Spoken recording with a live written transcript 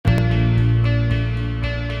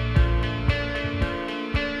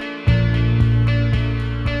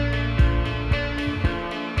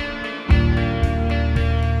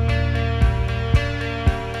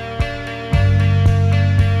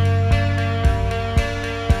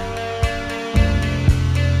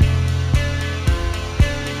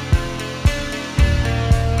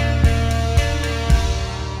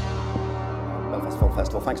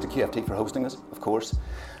TFT for hosting us, of course,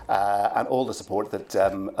 and all the support that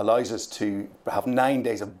allows us to have 9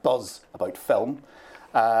 days of buzz about film.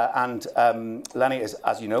 And Lenny is,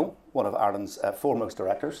 as you know, one of Ireland's foremost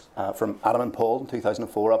directors, from Adam and Paul in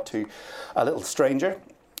 2004 up to The Little Stranger,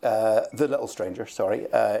 in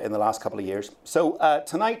the last couple of years. So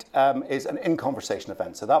tonight is an In Conversation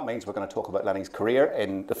event. So that means we're going to talk about Lenny's career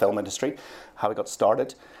in the film industry, how he got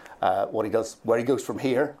started, what he does, where he goes from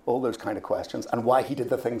here, all those kind of questions, and why he did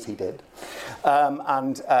the things he did.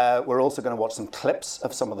 And we're also going to watch some clips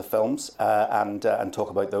of some of the films and talk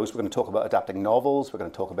about those. We're going to talk about adapting novels. We're going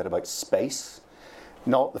to talk a bit about space.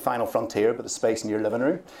 Not the final frontier, but the space in your living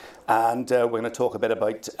room. And we're going to talk a bit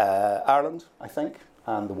about Ireland, I think,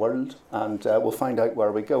 and the world, and we'll find out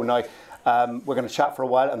where we go. Now, we're going to chat for a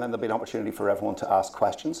while, and then there'll be an opportunity for everyone to ask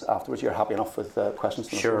questions afterwards. You're happy enough with questions?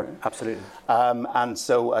 Sure, absolutely. And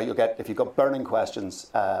so you'll get, if you've got burning questions,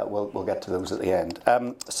 we'll get to those at the end.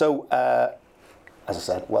 As I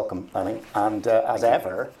said, welcome, Lenny. And as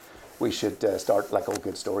ever, we should start, like all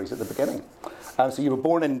good stories, at the beginning. So you were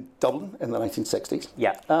born in Dublin in the 1960s.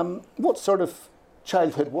 Yeah. What sort of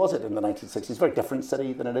childhood was it in the 1960s? Very different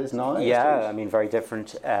city than it is now. Yeah, I mean, very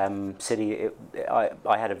different city.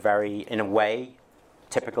 I had a very, in a way,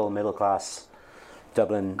 typical middle-class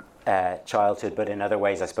Dublin childhood, but in other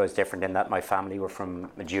ways, I suppose, different in that my family were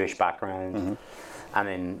from a Jewish background. Mm-hmm. And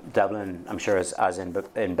in Dublin, I'm sure as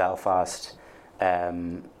in Belfast,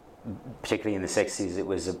 particularly in the 60s,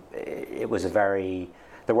 it was a very,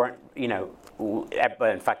 there weren't,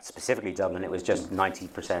 but in fact, specifically Dublin, it was just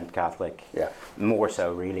 90% Catholic. Yeah. More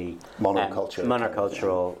so, really.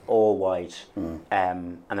 Monocultural, all white.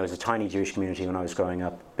 And there was a tiny Jewish community when I was growing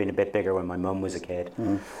up, being a bit bigger when my mum was a kid.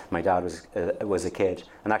 My dad was a kid.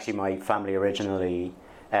 And actually, my family originally,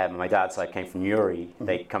 my dad's side came from Newry.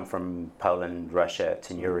 They'd come from Poland, Russia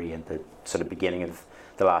to Newry in the sort of beginning of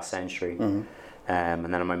the last century. And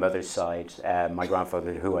then on my mother's side, my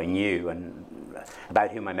grandfather, who I knew and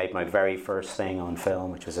about whom I made my very first thing on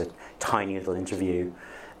film, which was a tiny little interview,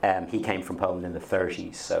 he came from Poland in the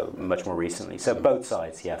 30s, so much more recently. So both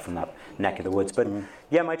sides, from that neck of the woods. But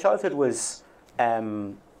my childhood was,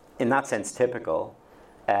 in that sense, typical.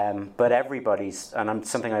 But everybody's, and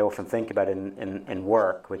something I often think about in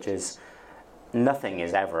work, which is nothing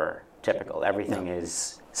is ever typical. Everything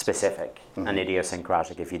is specific and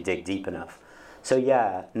idiosyncratic if you dig deep enough. So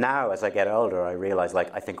now as I get older, I realize,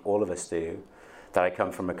 like I think all of us do, that I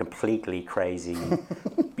come from a completely crazy,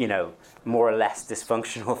 more or less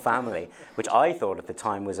dysfunctional family, which I thought at the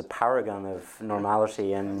time was a paragon of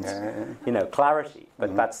normality and, clarity.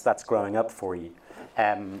 But that's growing up for you.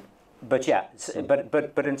 But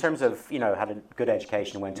in terms of, had a good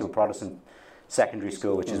education, went to a Protestant secondary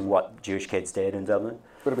school, which is what Jewish kids did in Dublin.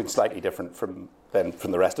 Would have been slightly different from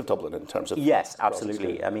the rest of Dublin in terms of... Yes,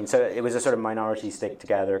 absolutely. I mean, so it was a sort of minority stick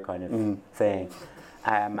together kind of thing.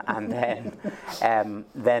 And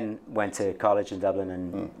then went to college in Dublin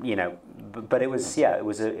and, but it was and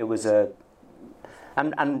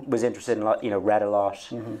was interested in, read a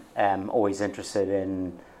lot, always interested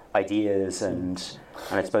in ideas and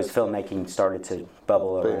I suppose filmmaking started to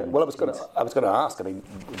bubble around. Well, I was going to ask. I mean,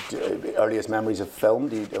 earliest memories of film?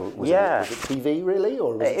 Was it TV really,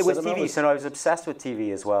 or was it was TV? So I was obsessed with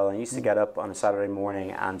TV as well. I used to get up on a Saturday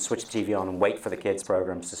morning and switch the TV on and wait for the kids'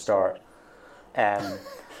 programs to start. And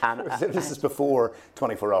this is before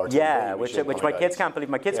 24-hour TV. Yeah, which my kids can't believe.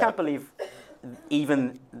 My kids can't believe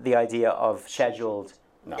even the idea of scheduled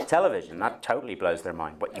television. That totally blows their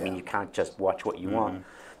mind. What you mean? You can't just watch what you want.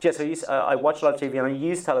 Yeah, so I watch a lot of TV and I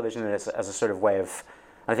use television as a sort of way of,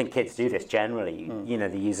 I think kids do this generally,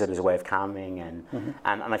 they use it as a way of calming and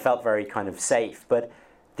I felt very kind of safe. But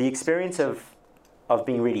the experience of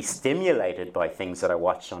being really stimulated by things that I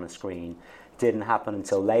watched on a screen didn't happen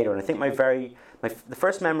until later. And I think the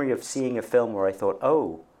first memory of seeing a film where I thought,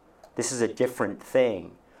 oh, this is a different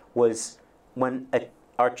thing, was when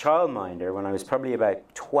our childminder, when I was probably about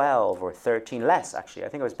 12 or 13, less actually, I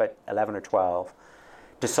think I was about 11 or 12,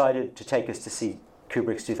 decided to take us to see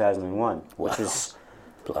Kubrick's 2001, which was,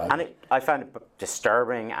 and I found it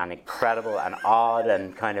disturbing and incredible and odd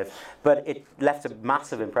and kind of, but it left a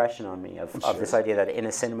massive impression on me of this idea that in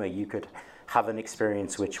a cinema you could have an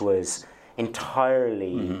experience which was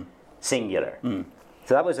entirely singular. So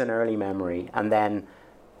that was an early memory. And then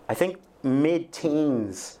I think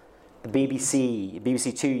mid-teens, the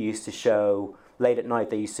BBC Two used to show, late at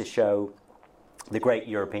night, they used to show the great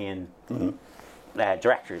European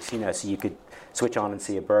directors, so you could switch on and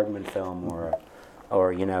see a Bergman film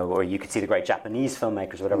or you could see the great Japanese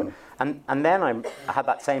filmmakers or whatever. And then I had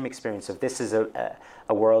that same experience of this is a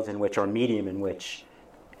world in which, or a medium in which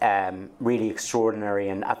really extraordinary,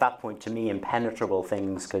 and at that point, to me, impenetrable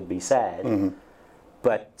things could be said,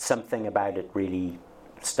 but something about it really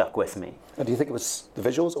stuck with me. And do you think it was the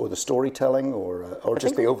visuals or the storytelling or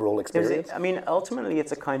just the overall experience? Ultimately,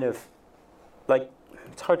 it's a kind of, like,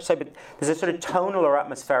 it's hard to say, but there's a sort of tonal or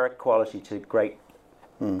atmospheric quality to great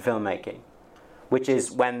filmmaking, which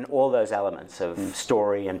is when all those elements of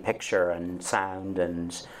story and picture and sound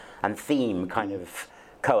and theme kind of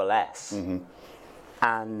coalesce.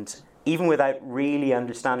 And even without really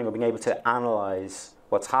understanding or being able to analyze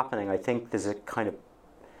what's happening, I think there's a kind of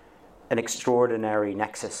an extraordinary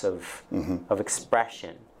nexus of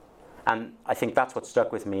expression. And I think that's what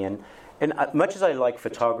stuck with me. And much as I like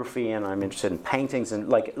photography and I'm interested in paintings, and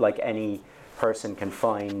like any person can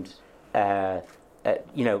find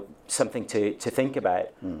something to think about,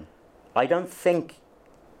 I don't think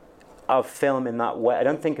of film in that way. I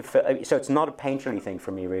don't think of so it's not a painterly thing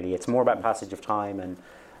for me, really. It's more about passage of time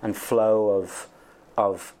and flow of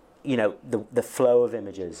the flow of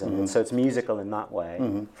images, and so it's musical in that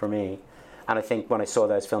way for me. And I think when I saw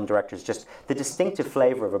those film directors, just the distinctive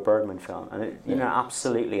flavor of a Bergman film, and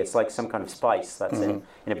absolutely, it's like some kind of spice that's in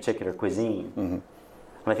a particular cuisine. And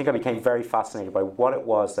I think I became very fascinated by what it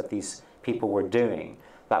was that these people were doing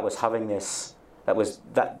that was having this,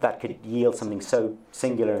 that could yield something so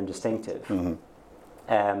singular and distinctive.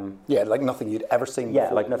 Like nothing you'd ever seen before.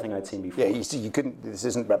 Yeah, like nothing I'd seen before. Yeah, you couldn't. This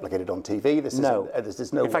isn't replicated on TV. This is no.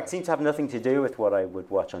 In fact, it seemed to have nothing to do with what I would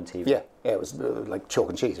watch on TV. Yeah, it was like chalk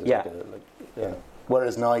and cheese. It was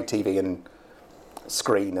Whereas now TV and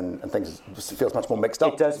screen and things feels much more mixed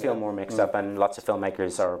up. It does feel more mixed up, and lots of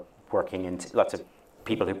filmmakers are working in lots of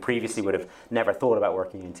people who previously would have never thought about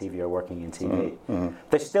working in TV or working in TV.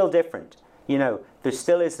 They're still different. There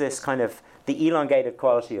still is this kind of the elongated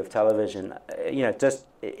quality of television.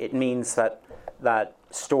 It means that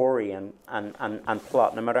story and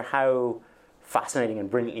plot, no matter how fascinating and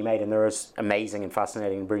brilliantly made, and there is amazing and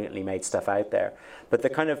fascinating and brilliantly made stuff out there, but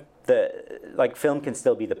film can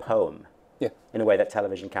still be the poem. Yeah. In a way that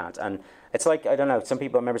television can't. And it's like, I don't know, I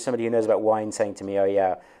remember somebody who knows about wine saying to me, oh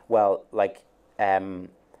yeah, well, like,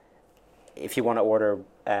 if you want to order,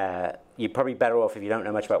 you're probably better off, if you don't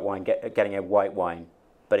know much about wine, getting a white wine.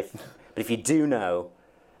 But if you do know,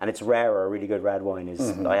 and it's rare, or a really good red wine is,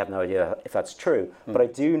 I have no idea if that's true, but I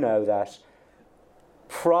do know that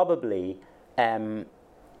probably,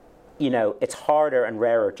 it's harder and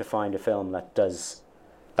rarer to find a film that does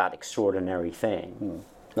that extraordinary thing.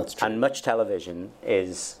 That's true. And lots of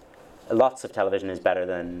television is better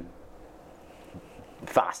than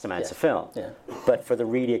vast amounts of film. Yeah. But for the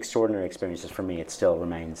really extraordinary experiences, for me, it still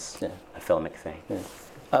remains a filmic thing.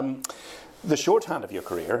 Yeah. The shorthand of your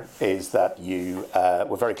career is that you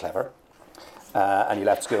were very clever, and you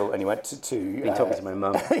left school and you went to been talking to my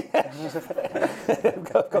mum. Got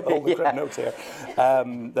the whole crib notes here.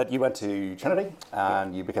 That you went to Trinity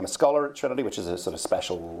and you became a scholar at Trinity, which is a sort of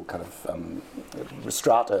special kind of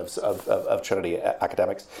strata of Trinity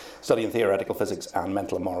academics, studying theoretical physics and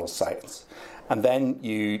mental and moral science. And then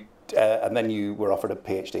you were offered a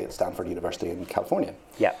PhD at Stanford University in California.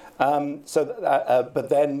 Yeah. But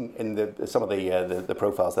then in some of the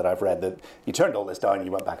profiles that I've read, that you turned all this down and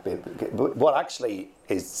you went back. But what actually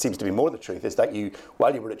seems to be more the truth is that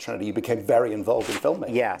while you were at Trinity, you became very involved in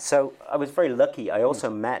filmmaking. Yeah. So I was very lucky. I also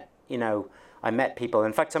met people.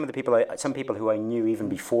 In fact, some people who I knew even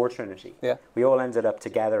before Trinity. Yeah. We all ended up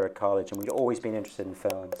together at college, and we'd always been interested in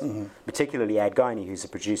films. Particularly Ed Guiney, who's a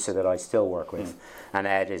producer that I still work with. And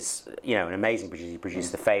Ed is, an amazing producer. He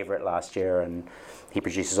produced The Favourite last year, and he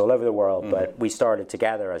produces all over the world. But we started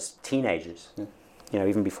together as teenagers,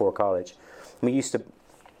 even before college. We used to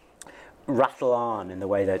rattle on in the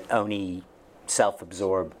way that only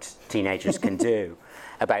self-absorbed teenagers can do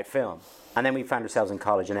about film. And then we found ourselves in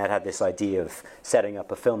college, and Ed had this idea of setting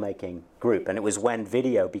up a filmmaking group. And it was when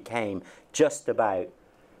video became just about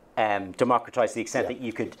democratized to the extent that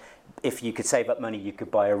you could, if you could save up money, you could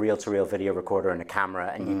buy a reel-to-reel video recorder and a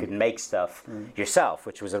camera, and you could make stuff yourself,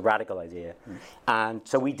 which was a radical idea. And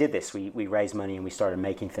so we did this. We raised money and we started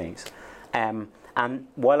making things. And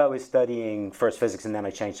while I was studying first physics and then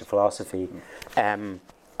I changed to philosophy,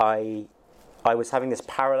 I was having this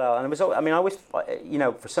parallel, and it was, I was,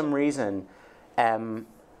 for some reason,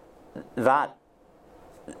 that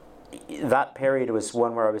period was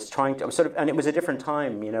one where I was and it was a different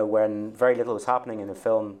time, when very little was happening in the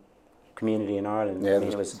film community in Ireland. Yeah,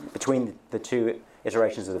 it was between the two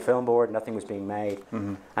iterations of the film board, nothing was being made,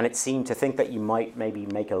 and it seemed to think that you might maybe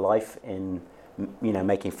make a life in,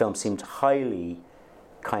 making film seemed highly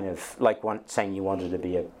kind of like saying you wanted to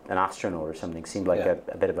be an astronaut or something seemed like a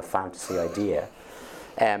bit of a fantasy idea.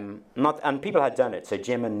 Not and people had done it. So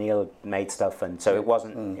Jim and Neil made stuff, and so it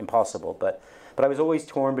wasn't impossible. But I was always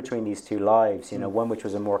torn between these two lives. You know, one which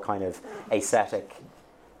was a more kind of ascetic,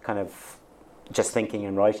 kind of just thinking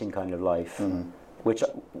and writing kind of life, which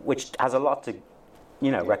has a lot to,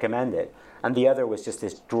 recommend it. And the other was just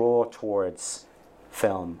this draw towards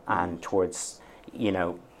film and towards,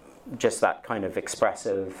 just that kind of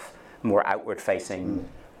expressive, more outward-facing.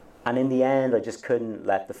 And in the end, I just couldn't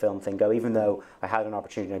let the film thing go, even though I had an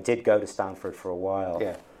opportunity. I did go to Stanford for a while.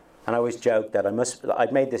 Yeah. And I always joked that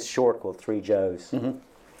I'd made this short called Three Joes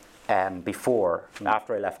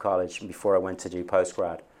after I left college, and before I went to do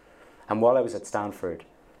postgrad. And while I was at Stanford,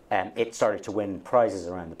 it started to win prizes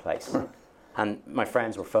around the place. And my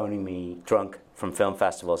friends were phoning me drunk from film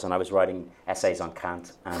festivals, and I was writing essays on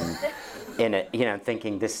Kant, and in it,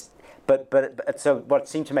 thinking this. But so what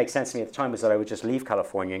seemed to make sense to me at the time was that I would just leave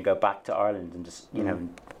California and go back to Ireland and just,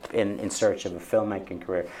 in search of a filmmaking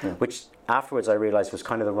career, which afterwards I realized was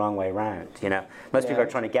kind of the wrong way around. Most people are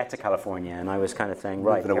trying to get to California, and I was kind of saying,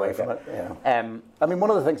 right, moving away from it. Yeah. I mean, one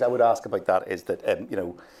of the things I would ask about that is that,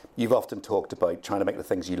 you've often talked about trying to make the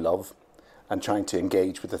things you love and trying to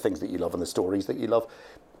engage with the things that you love and the stories that you love.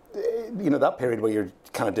 That period where you're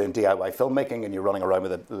kind of doing DIY filmmaking and you're running around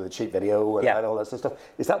with a cheap video and all that sort of stuff.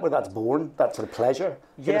 Is that where that's born? That sort of pleasure?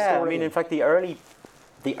 Yeah, I mean, in fact, the early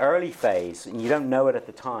phase, and you don't know it at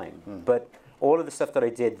the time, but all of the stuff that I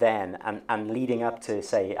did then and leading up to,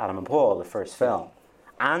 say, Adam and Paul, the first film,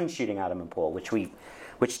 and shooting Adam and Paul,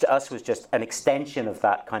 which to us was just an extension of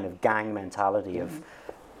that kind of gang mentality of,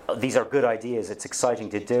 these are good ideas, it's exciting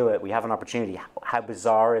to do it, we have an opportunity, how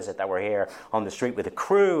bizarre is it that we're here on the street with a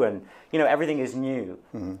crew, and everything is new.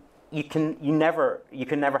 You can never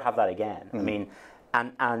have that again. I mean,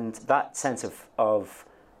 and that sense of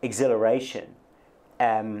exhilaration,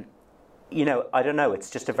 I don't know, it's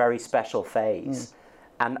just a very special phase.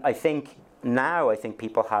 And I think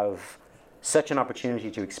people have such an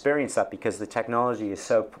opportunity to experience that because the technology is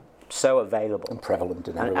so available and prevalent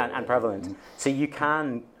and prevalent. So you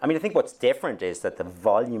can. I mean, I think what's different is that the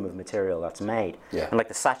volume of material that's made, and like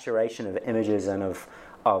the saturation of images and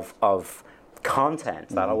of content,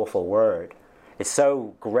 that awful word, is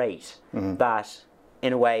so great that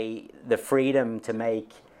in a way the freedom to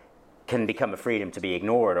make can become a freedom to be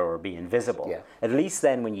ignored or be invisible. Yeah. At least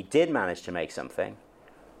then, when you did manage to make something,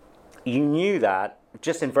 you knew that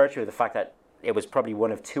just in virtue of the fact that it was probably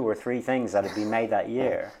one of 2 or 3 things that had been made that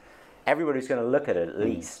year. Everybody's going to look at it at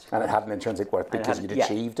least. And it had an intrinsic worth because you'd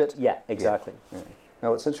achieved it. Yeah, exactly. Yeah.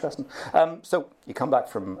 No, it's interesting. So you come back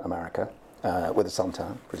from America with a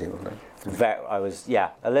suntan, presumably. I was,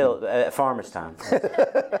 a little, farmer's town.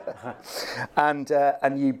 And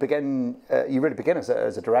you really begin as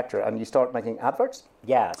a director, and you start making adverts?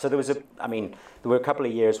 Yeah, so there were a couple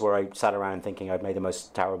of years where I sat around thinking I'd made the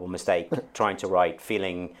most terrible mistake trying to write,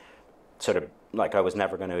 feeling sort of like I was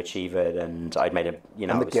never going to achieve it, and I'd made and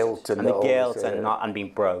the guilt and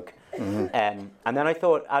being broke, and then I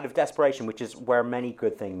thought, out of desperation, which is where many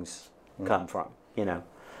good things come from,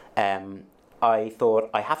 I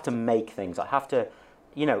thought I have to make things. I have to,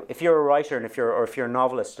 if you're a writer and if you're a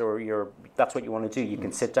novelist or that's what you want to do, you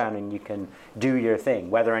can sit down and you can do your thing,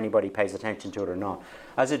 whether anybody pays attention to it or not.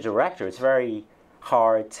 As a director, it's very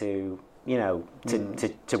hard to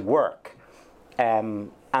to work.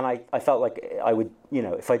 And I felt like I would,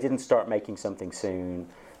 if I didn't start making something soon,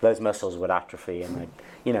 those muscles would atrophy. And,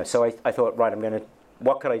 so I thought, right,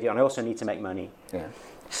 what could I do? And I also need to make money. Yeah.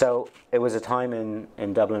 So it was a time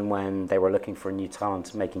in Dublin when they were looking for new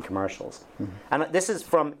talent making commercials. And this is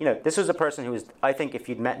this was a person who was, I think if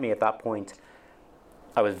you'd met me at that point,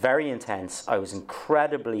 I was very intense. I was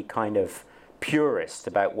incredibly kind of purist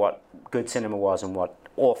about what good cinema was and what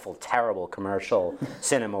awful, terrible commercial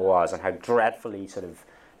cinema was, and how dreadfully sort of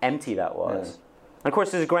empty that was. Yeah. And of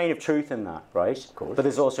course there's a grain of truth in that, right? Of course. But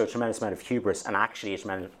there's also a tremendous amount of hubris and actually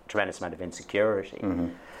a tremendous amount of insecurity.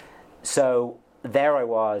 So there I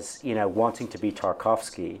was, wanting to be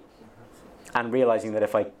Tarkovsky and realizing that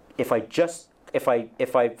if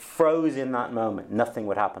I froze in that moment, nothing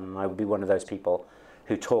would happen, and I would be one of those people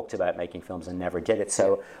who talked about making films and never did it.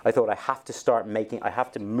 So I thought I have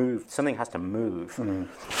to move, something has to move.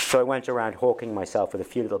 So I went around hawking myself with a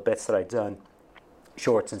few little bits that I'd done,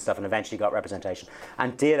 shorts and stuff, and eventually got representation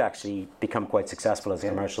and did actually become quite successive as a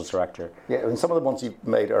commercials director. Yeah, and some of the ones you've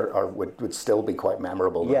made would still be quite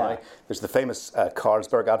memorable. Yeah. There's the famous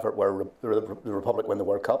Carlsberg advert where the Republic win the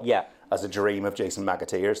World Cup as a dream of Jason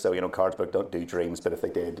McAteer. So, Carlsberg don't do dreams, but if they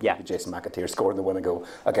did, Jason McAteer scored the winning goal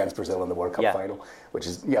against Brazil in the World Cup final, which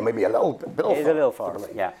is maybe a little far. It's a little far,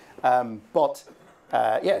 yeah. But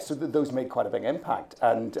So those made quite a big impact.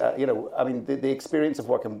 And, I mean, the experience of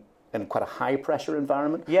working in quite a high-pressure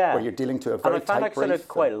environment where you're dealing to a very tight brief. And I sort of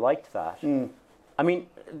quite liked that. I mean,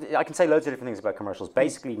 I can say loads of different things about commercials.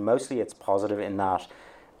 Basically, mostly it's positive in that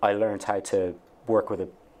I learned how to work with a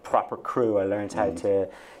proper crew. I learned how to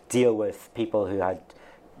deal with people who had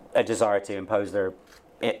a desire to impose their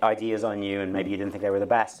ideas on you and maybe you didn't think they were the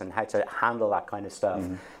best, and how to handle that kind of stuff,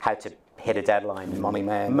 how to hit a deadline,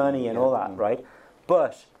 money and all that, right?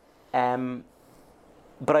 But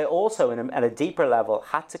I also, at a deeper level,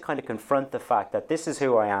 had to kind of confront the fact that this is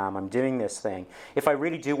who I am. I'm doing this thing. If I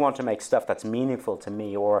really do want to make stuff that's meaningful to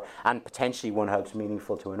me, and potentially one hopes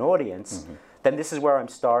meaningful to an audience, then this is where I'm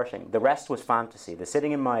starting. The rest was fantasy. The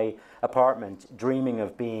sitting in my apartment, dreaming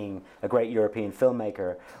of being a great European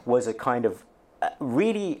filmmaker, was a kind of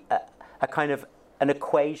really a kind of an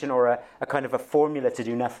equation or a kind of a formula to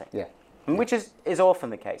do nothing. Which is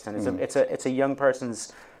often the case, and it's a young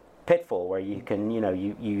person's pitfall where you can,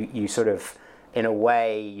 you sort of, in a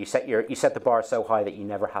way, you set the bar so high that you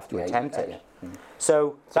never have to attempt it.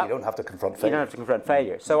 So you don't have to confront failure. You don't have to confront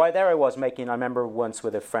failure. So I was making. I remember once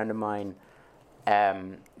with a friend of mine,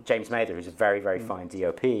 James Mather, who's a very very fine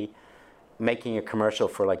DOP, making a commercial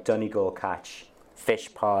for like Donegal Catch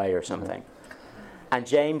fish pie or something, and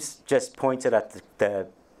James just pointed at the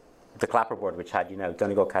clapperboard which had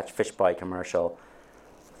Donegal Catch fish pie commercial.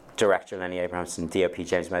 Director Lenny Abrahamson, DOP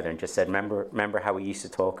James Mather, and just said, remember how we used to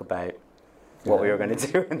talk about what we were going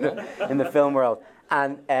to do in the film world.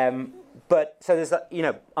 And but so there's that,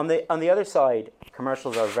 on the other side,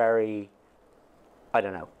 commercials are very, I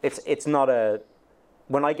don't know. It's not a,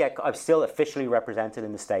 I'm still officially represented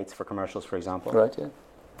in the States for commercials, for example. Right. Yeah.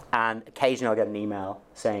 And occasionally I'll get an email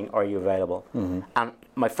saying, "Are you available?" And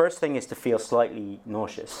my first thing is to feel slightly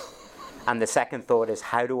nauseous. And the second thought is,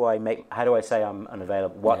 how do I say I'm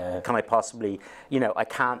unavailable? What can I possibly, I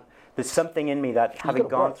can't, there's something in me that having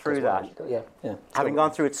gone through that, having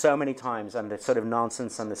gone through it so many times and the sort of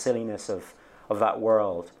nonsense and the silliness of that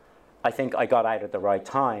world, I think I got out at the right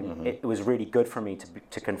time. It was really good for me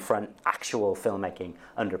to confront actual filmmaking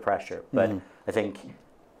under pressure. But I think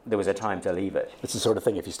there was a time to leave it. It's the sort of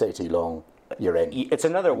thing, if you stay too long, you're in. It's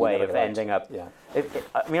another way of ending up. I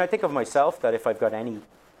think of myself that if I've got any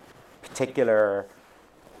particular,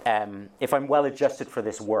 if I'm well adjusted for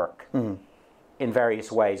this work in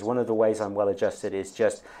various ways, one of the ways I'm well adjusted is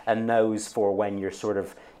just a nose for when you're sort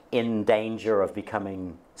of in danger of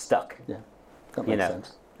becoming stuck. Yeah, that makes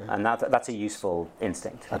sense. Yeah. And that's a useful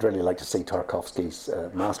instinct. I'd really like to see Tarkovsky's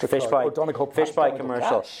Master fish pie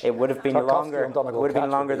commercial. Catch. It would have been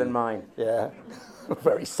longer than mine. Yeah.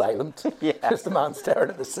 Very silent. Just a man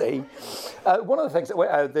staring at the sea. One of the things,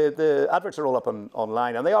 the adverts are all up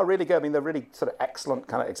online, and they are really good. I mean, they're really sort of excellent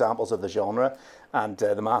kind of examples of the genre, and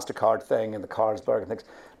the MasterCard thing and the Carlsberg and things.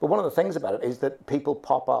 But one of the things about it is that people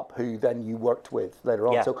pop up who then you worked with later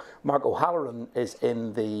on. So Mark O'Halloran is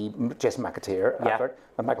in the Jason McAteer advert,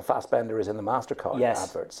 and Michael Fassbender is in the MasterCard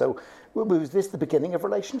advert. So was this the beginning of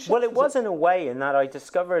relationships? Well, it was in a way, in that I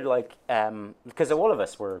discovered, because all of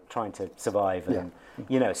us were trying to survive, and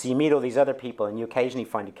so you meet all these other people, and you occasionally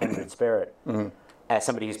find a kindred spirit,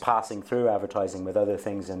 somebody who's passing through advertising with other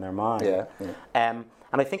things in their mind.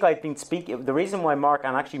 And I think I've been speaking. The reason why Mark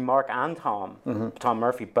and Tom, Tom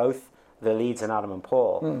Murphy, both the leads in Adam and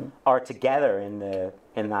Paul, are together in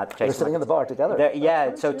that. They're sitting in the bar together.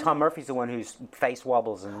 So Tom Murphy's the one whose face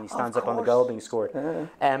wobbles and he stands up on the goal being scored.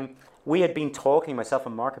 We had been talking, myself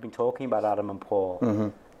and Mark had been talking about Adam and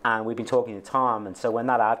Paul, and we've been talking to Tom. And so when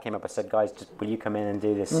that ad came up, I said, "Guys, will you come in and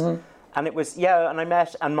do this?" And it was and I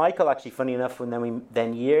met, and Michael, actually, funny enough, when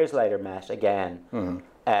then years later met again.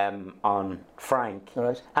 On Frank.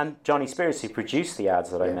 Right. And Johnny Spears, who produced the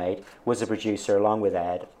ads that I made, was a producer along with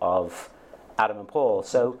Ed of Adam and Paul.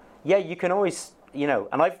 So you can always,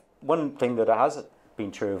 and one thing that has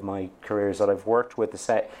been true of my career is that I've worked with the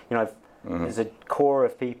set, there's a core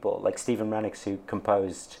of people like Stephen Rennicks, who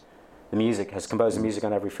composed the music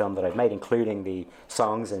on every film that I've made, including the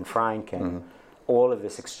songs in Frank and all of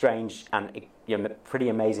this strange and pretty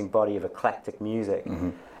amazing body of eclectic music.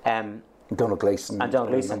 Donald Gleason.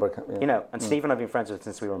 And Stephen I've been friends with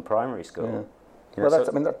since we were in primary school.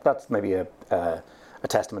 That's maybe a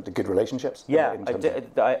testament to good relationships.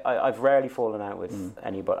 I've rarely fallen out with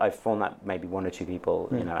anybody. I've fallen out maybe one or two people,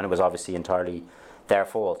 and it was obviously entirely their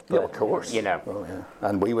fault. But, of course.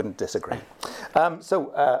 And we wouldn't disagree.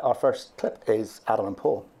 So our first clip is Adam and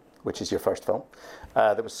Paul, which is your first film,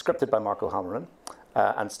 that was scripted by Mark O'Halloran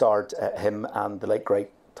and starred him and the late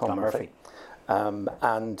great Tom Murphy.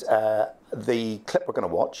 And the clip we're going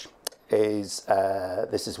to watch is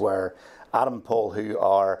this is where Adam and Paul, who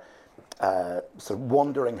are sort of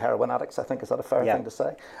wandering heroin addicts, I think, is that a fair Yeah. thing to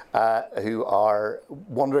say, who are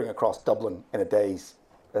wandering across Dublin in a day's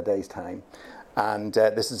time. And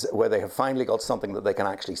this is where they have finally got something that they can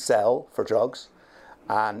actually sell for drugs,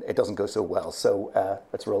 and it doesn't go so well. So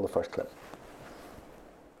let's roll the first clip.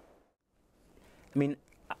 I mean,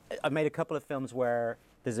 I've made a couple of films where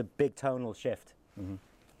there's a big tonal shift.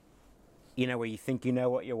 You know, where you think you know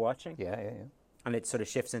what you're watching, Yeah. and it sort of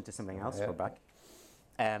shifts into something else. Yeah. We're back,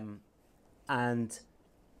 and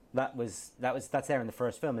that's there in the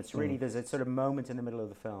first film. It's really there's a sort of moment in the middle of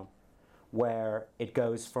the film where it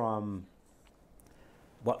goes from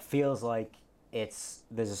what feels like there's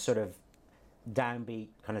a sort of downbeat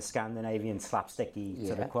kind of Scandinavian slapsticky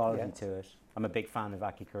sort of quality to it. I'm a big fan of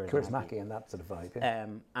Aki Kaurismäki and that sort of vibe. Yeah.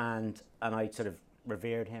 and I sort of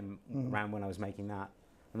revered him around when I was making that.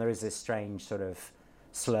 And there is this strange sort of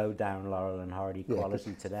slowed down Laurel and Hardy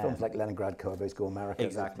quality to them. Films like Leningrad Cowboys Go America,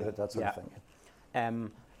 Exactly. that sort of thing.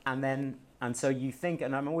 And so you think,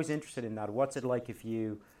 and I'm always interested in that. What's it like if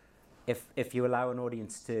you allow an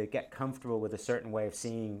audience to get comfortable with a certain way of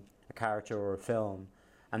seeing a character or a film,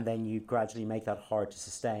 and then you gradually make that hard to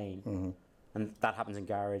sustain, and that happens in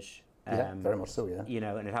Garage. Very much so. Yeah. You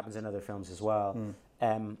know, and it happens in other films as well.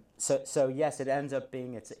 So yes, it ends up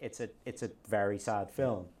being it's a very sad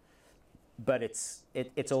film, but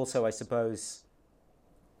it's also, I suppose,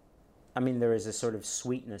 I mean, there is a sort of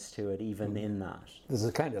sweetness to it even in that. There's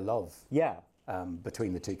a kind of love. Yeah.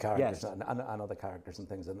 Between the two characters Yes. and other characters and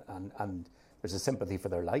things, and there's a sympathy for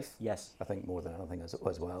their life. Yes. I think more than anything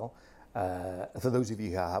as well. For those of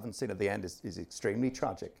you who haven't seen it, the end is extremely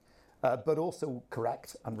tragic, but also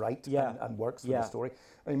correct and right and works for the story.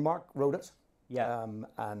 I mean, Mark wrote it. Yeah.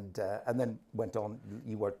 And then went on.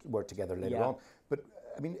 You worked together later on. But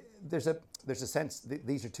I mean, there's a sense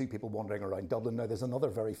these are two people wandering around Dublin. Now, there's another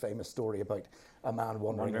very famous story about a man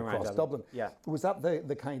wandering across Dublin. Yeah. Was that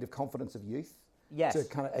the kind of confidence of youth? Yes. To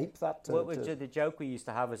kind of ape that. The joke we used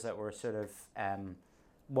to have is that we're sort of,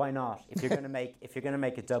 why not? If you're going to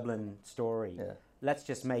make a Dublin story, let's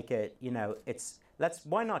just make it. You know,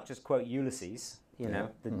 why not just quote Ulysses? You know,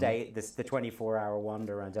 the 24-hour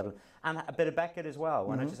wander around Dublin, and a bit of Beckett as well.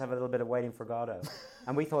 Why not just have a little bit of Waiting for Godot?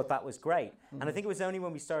 And we thought that was great. And I think it was only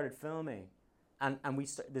when we started filming, and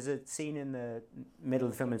there's a scene in the middle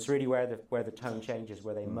of the film. And it's really where the tone changes,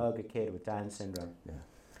 where they mug a kid with Down syndrome. Yeah.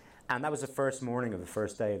 And that was the first morning of the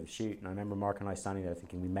first day of the shoot. And I remember Mark and I standing there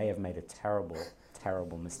thinking we may have made a terrible,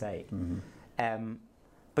 terrible mistake.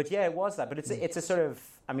 But yeah, it was that. But it's a sort of,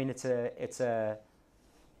 I mean, it's a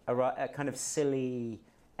kind of silly,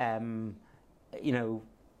 you know,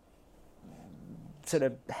 sort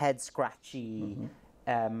of head scratchy,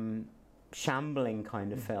 shambling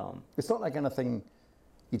kind of film. It's not like anything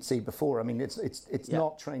you'd see before. I mean, it's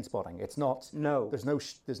not Train Spotting. It's not. No. There's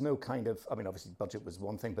no kind of. I mean, obviously, budget was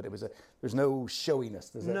one thing, but there's no showiness.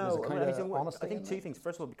 There's a kind of honesty. I think two things.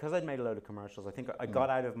 First of all, because I'd made a load of commercials, I think I got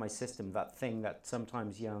out of my system that thing that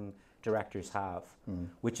sometimes young directors have,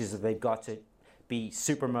 which is that they've got to be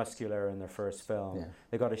super muscular in their first film. Yeah.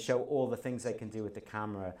 They've got to show all the things they can do with the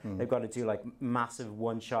camera. They've got to do like massive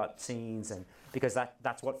one-shot scenes, and because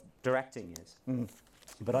that's what directing is.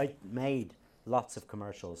 But I made lots of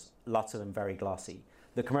commercials, lots of them very glossy.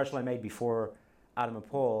 The commercial I made before Adam and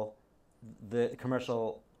Paul, the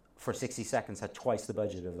commercial for 60 seconds had twice the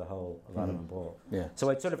budget of the whole of Adam and Paul. Yeah.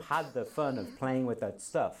 So I'd sort of had the fun of playing with that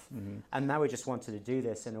stuff, and now I just wanted to do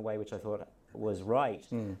this in a way which I thought was right.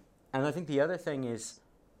 And I think the other thing is,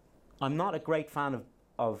 I'm not a great fan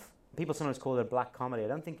of people sometimes call it a black comedy. I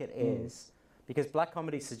don't think it is, because black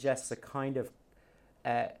comedy suggests a kind of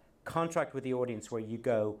contract with the audience where you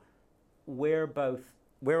go, we're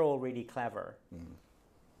all really clever,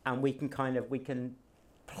 and we can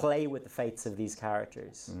play with the fates of these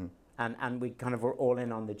characters, and we kind of are all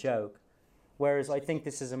in on the joke. Whereas I think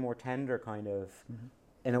this is a more tender kind of,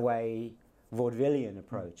 in a way, vaudevillian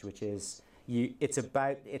approach, which is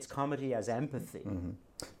it's comedy as empathy.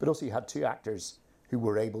 But also you had two actors who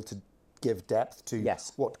were able to give depth to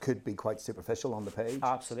what could be quite superficial on the page.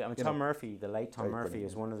 Absolutely. I mean, Tom Murphy, the late Tom Murphy,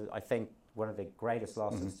 is one of the greatest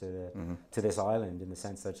losses to this island, in the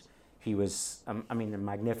sense that he was, a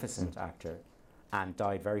magnificent actor, and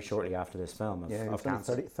died very shortly after this film of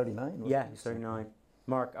cancer. 39? Yeah, he's 39.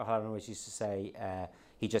 Mark O'Halloran always used to say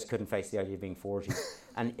he just couldn't face the idea of being 40.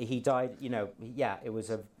 And he died, it was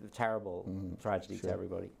a terrible tragedy to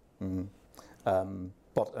everybody.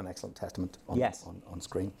 But an excellent testament on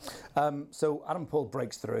screen. So Adam Paul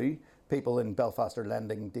breaks through, people in Belfast are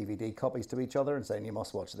lending DVD copies to each other and saying, you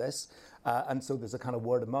must watch this. And so there's a kind of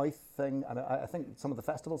word of mouth thing. And I think some of the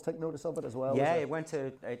festivals take notice of it as well. Yeah, it went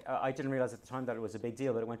to, I didn't realize at the time that it was a big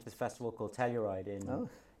deal, but it went to this festival called Telluride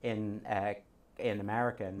in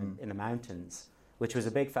America, in the mountains, which was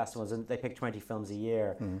a big festival. And they picked 20 films a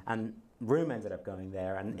year. And Room ended up going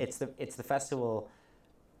there. And it's the festival,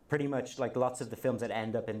 pretty much like lots of the films that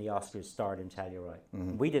end up in the Oscars starred in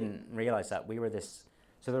Telluride. We didn't realize that. We were this...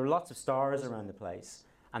 So there were lots of stars around the place,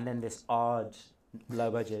 and then this odd,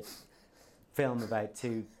 low-budget film about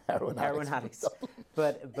two heroin addicts.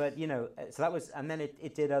 But you know, so that was, and then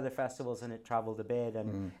it did other festivals and it travelled a bit,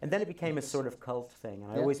 and then it became a sort of cult thing.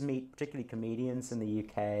 And I always meet particularly comedians in the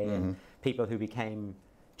UK and people who became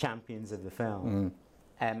champions of the film.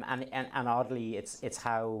 And oddly, it's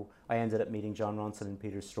how I ended up meeting John Ronson and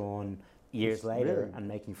Peter Strawn years later and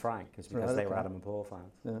making Frank, because they were Adam and Paul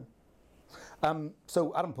fans. Yeah.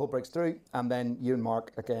 So Adam Paul breaks through, and then you and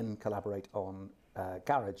Mark again collaborate on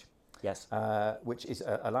Garage. Yes. Which is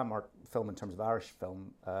a landmark film in terms of Irish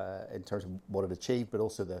film, in terms of what it achieved, but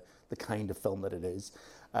also the kind of film that it is.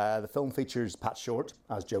 The film features Pat Short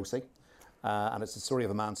as Josie, and it's the story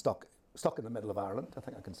of a man stuck in the middle of Ireland, I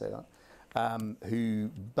think I can say that, who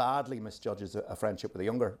badly misjudges a friendship with a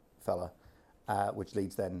younger fella, which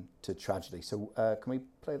leads then to tragedy. So can we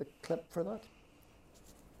play the clip for that?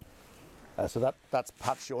 So that's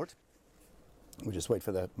Pat Short. We'll just wait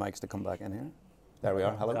for the mics to come back in here. There we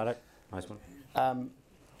are. Hello. Got it. Nice one.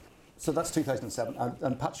 So that's 2007.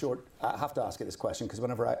 And Pat Short, I have to ask you this question, because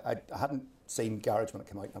whenever I hadn't seen Garage when it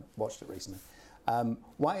came out, and I watched it recently.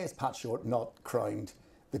 Why is Pat Short not crowned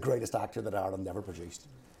the greatest actor that Ireland ever produced?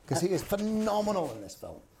 Because he is phenomenal in this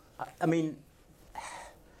film. I mean,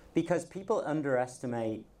 because people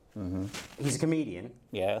underestimate... He's a comedian.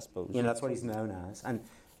 Yeah, I suppose. You know, that's what he's known as. And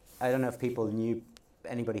I don't know if people knew,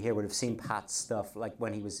 anybody here would have seen Pat's stuff, like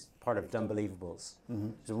when he was part of Dunbelievables. It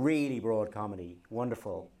was a really broad comedy,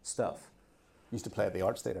 wonderful stuff. Used to play at the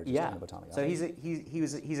Arts Theatre just in the Botanic. So he's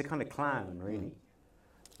a kind of clown, really.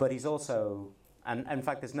 But he's also, and in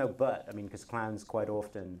fact there's no but, I mean, because clowns quite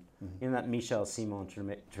often, in that Michel Simon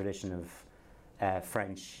tradition of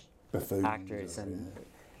French buffoons actors.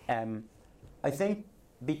 And I think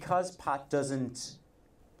because Pat doesn't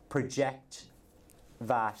project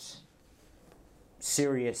that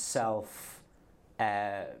serious self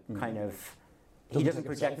kind of... He doesn't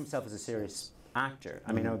project himself as a serious actor.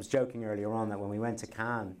 I mean, I was joking earlier on that when we went to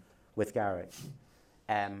Cannes with Garage,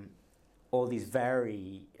 all these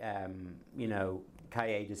very, you know,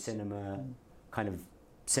 cahiers de cinema, kind of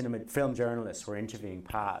film journalists were interviewing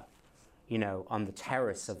Pat, you know, on the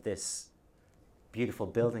terrace of this beautiful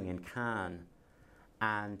building in Cannes,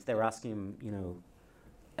 and they were asking him, you know,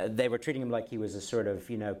 they were treating him like he was a sort of,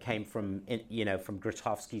 you know, came from, you know, from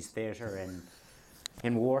Grotowski's theatre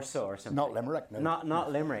in Warsaw or something. Not Limerick, no.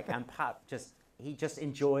 Not Limerick. And Pat he just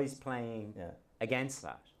enjoys playing against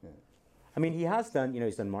that. Yeah. I mean, he has done, you know,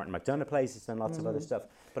 he's done Martin McDonagh plays, he's done lots of other stuff,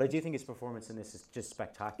 but I do think his performance in this is just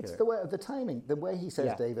spectacular. It's the timing, the way he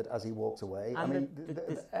says David as he walks away. And I mean,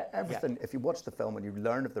 everything. If you watch the film and you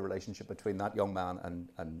learn of the relationship between that young man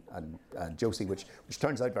and Josie, which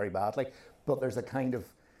turns out very badly, but there's a kind of,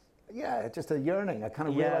 just a yearning, a kind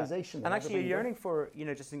of realization. And actually a yearning for, you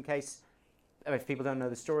know, just in case, if people don't know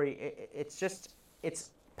the story, it's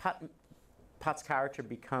Pat's character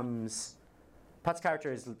becomes... Pat's character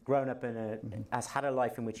has grown up has had a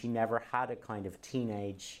life in which he never had a kind of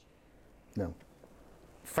teenage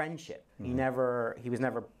friendship. He was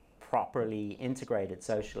never properly integrated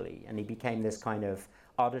socially, and he became this kind of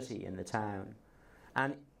oddity in the town.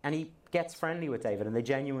 And he gets friendly with David, and they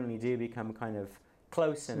genuinely do become kind of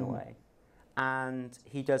close in a way. And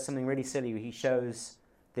he does something really silly. He shows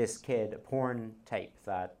this kid a porn tape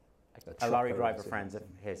that a lorry driver friend of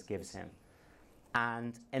his gives him.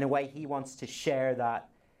 And in a way, he wants to share that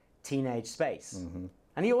teenage space.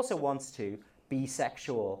 And he also wants to be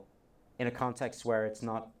sexual in a context where it's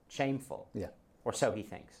not shameful. Or so he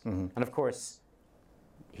thinks. And of course,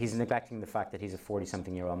 he's neglecting the fact that he's a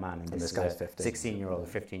 40-something-year-old man and this guy's a 16-year-old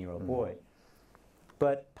or 15-year-old boy.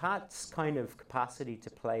 But Pat's kind of capacity to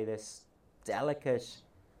play this delicate,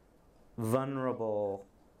 vulnerable...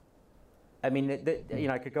 I mean, you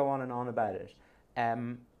know, I could go on and on about it.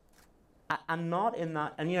 And not in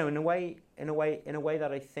that, and you know, in a way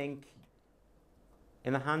that I think,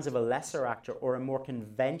 in the hands of a lesser actor or a more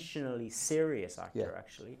conventionally serious actor,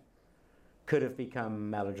 actually, could have become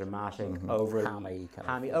melodramatic, overly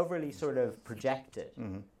hammy, overly sort of projected.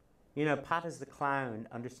 You know, Pat as the clown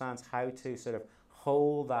understands how to sort of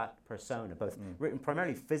hold that persona, both written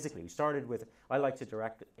primarily physically. We started with, I like to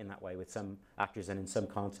direct in that way with some actors and in some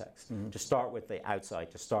context, to start with the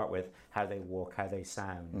outside, to start with how they walk, how they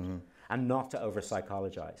sound, and not to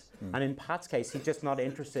over-psychologize. And in Pat's case, he's just not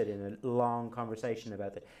interested in a long conversation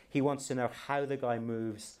about it. He wants to know how the guy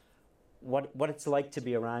moves, what it's like to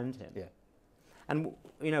be around him. Yeah. And,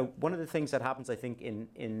 you know, one of the things that happens, I think,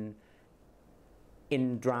 in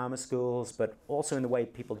drama schools, but also in the way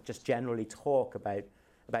people just generally talk about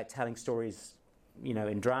telling stories, you know,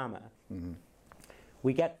 in drama.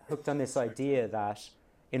 We get hooked on this idea that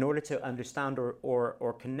in order to understand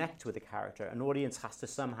or connect with a character, an audience has to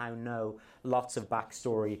somehow know lots of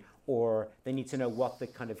backstory, or they need to know what the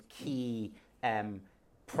kind of key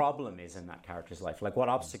problem is in that character's life. Like, what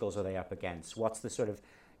obstacles are they up against? What's the sort of,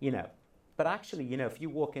 you know. But actually, you know, if you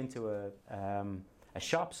walk into a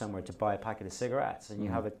shop somewhere to buy a packet of cigarettes and you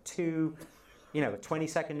have a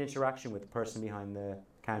 20-second interaction with the person behind the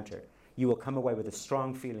counter, you will come away with a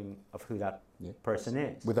strong feeling of who that person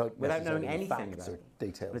is without knowing anything about it.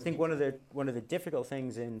 Details. But I think one of the difficult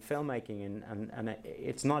things in filmmaking, and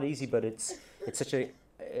it's not easy, but it's to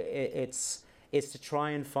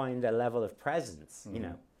try and find a level of presence, you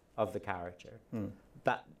know, of the character,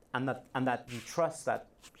 that you trust that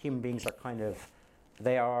human beings are kind of,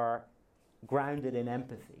 they are grounded in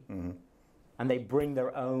empathy, and they bring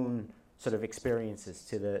their own sort of experiences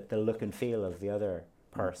to the look and feel of the other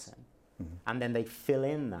person, and then they fill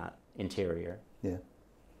in that interior. Yeah,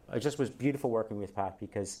 it just was beautiful working with Pat,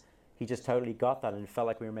 because he just totally got that, and it felt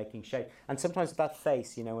like we were making shape. And sometimes that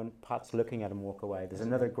face, you know, when Pat's looking at him walk away, there's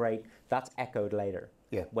another great, that's echoed later.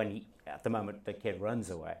 Yeah. When at the moment the kid runs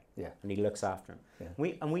away. Yeah. And he looks after him. Yeah.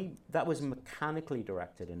 That was mechanically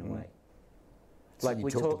directed in a way. So like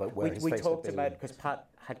we talked about, because Pat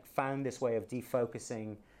had found this way of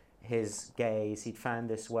defocusing his gaze. He'd found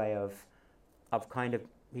this way of kind of,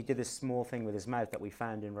 he did this small thing with his mouth that we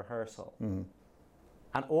found in rehearsal. And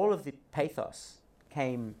all of the pathos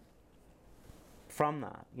came from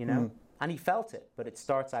that, you know? And he felt it, but it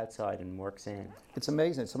starts outside and works in. It's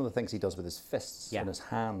amazing, some of the things he does with his fists and his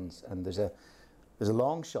hands. And there's a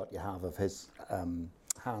long shot you have of his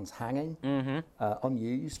hands hanging,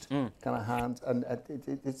 unused kind of hands, and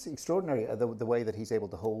it's extraordinary the way that he's able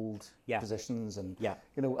to hold positions and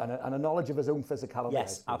you know, and a knowledge of his own physicality.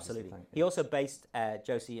 Yes, absolutely. He also based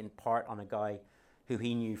Josie in part on a guy who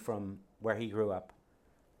he knew from where he grew up.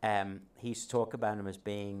 He used to talk about him as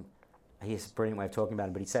being, he has a brilliant way of talking about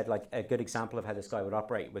him, but he said, like, a good example of how this guy would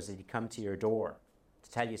operate was that he'd come to your door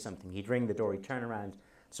to tell you something. He'd ring the door, he'd turn around,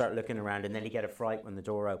 start looking around, and then he'd get a fright when the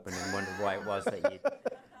door opened and wondered why it was that you'd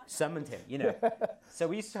summoned him, you know. So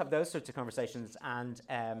we used to have those sorts of conversations, and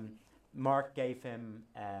Mark gave him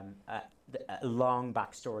a long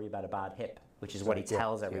backstory about a bad hip, which is what he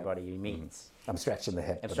tells everybody he meets. I'm stretching the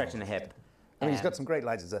hip. I'm stretching the hip. I mean, he's got some great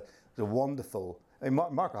lines. It's a wonderful... I mean,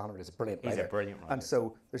 Mark O'Hanlon is a brilliant writer. He's a brilliant writer. And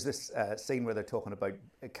so there's this scene where they're talking about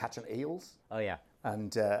catching eels. Oh, yeah.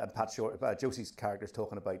 And Pat Short, Josie's character is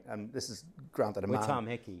talking about, and this is granted a man... With Tom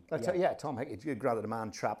Hickey. Tom Hickey, granted a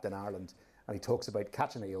man trapped in Ireland, and he talks about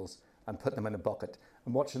catching eels and putting them in a bucket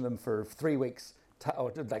and watching them for 3 weeks,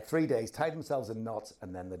 or like 3 days, tie themselves in knots,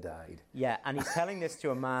 and then they died. Yeah, and he's telling this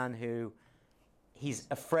to a man who he's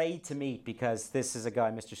afraid to meet, because this is a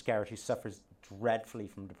guy, Mr. Skerritt, who suffers dreadfully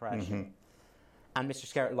from depression. And Mr.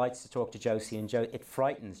 Skerritt likes to talk to Josie, and it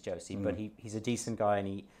frightens Josie, but he's a decent guy,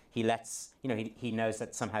 and he lets, you know, he knows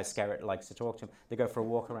that somehow Skerritt likes to talk to him. They go for a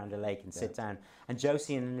walk around a lake and sit down. And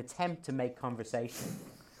Josie, in an attempt to make conversation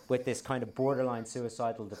with this kind of borderline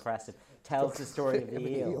suicidal depressive, tells the story of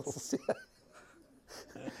the eels.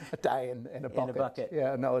 Dying in a bucket.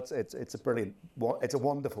 Yeah, no, it's a brilliant, it's a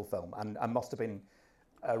wonderful film, and must have been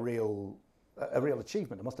a real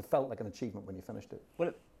achievement. It must have felt like an achievement when you finished it.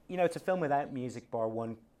 Well, you know, it's a film without music, bar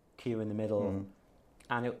one cue in the middle,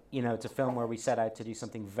 and you know, it's a film where we set out to do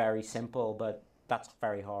something very simple, but that's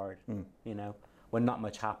very hard. You know, when not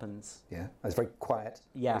much happens. Yeah, it's very quiet.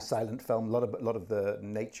 Yeah, very silent film. A lot of the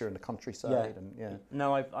nature and the countryside.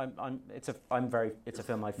 No, it's a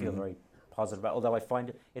film I feel very positive about. Although I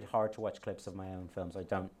find it hard to watch clips of my own films. I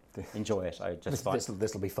don't enjoy it. I just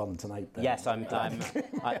this will be fun tonight. Then. Yes, I'm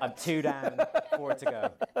 2 down, 4 to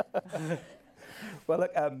go. Well,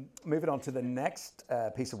 look, moving on to the next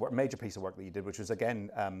major piece of work that you did, which was again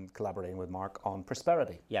collaborating with Mark on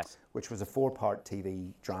Prosperity. Yes. Which was a 4-part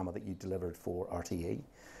TV drama that you delivered for RTE,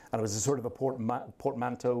 and it was a sort of a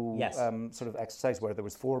portmanteau sort of exercise where there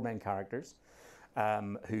was 4 main characters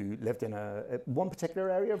who lived in one particular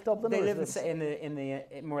area of Dublin. They live in the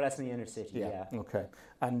more or less in the inner city. Yeah. Okay.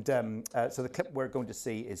 And so the clip we're going to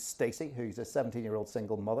see is Stacey, who's a 17-year-old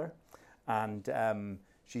single mother. and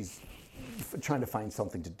she's trying to find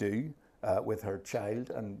something to do with her child,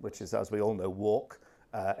 and which is, as we all know, walk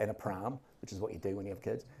in a pram, which is what you do when you have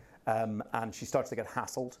kids. And she starts to get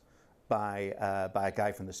hassled by a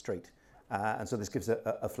guy from the street, and so this gives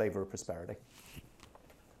a flavour of Prosperity.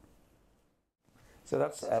 So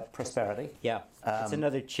that's Prosperity. Yeah, it's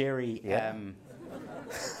another cheery. Yeah.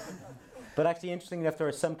 But actually, interesting enough, there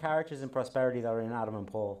are some characters in Prosperity that are in Adam and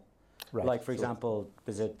Paul. Right. Like, for example,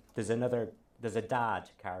 there's a dad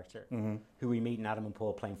character who we meet in Adam and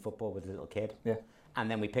Paul playing football with a little kid. Yeah. And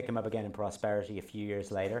then we pick him up again in Prosperity a few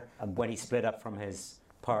years later when he split up from his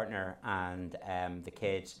partner, and the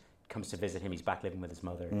kid comes to visit him. He's back living with his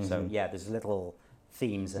mother. So yeah, there's little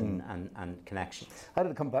themes and connections. How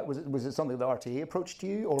did it come back? Was it something that RTE approached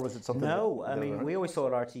you, or was it something? No, I mean, we always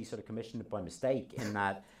thought RTE sort of commissioned it by mistake, in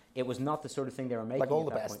that it was not the sort of thing they were making. Like all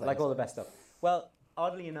the best things. Like all the best stuff. Well,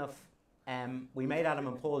 oddly enough, we made Adam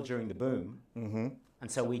and Paul during the boom, and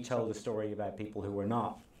so we told a story about people who were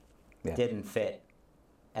not, didn't fit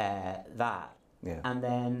that. Yeah. And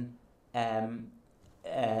then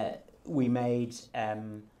we made,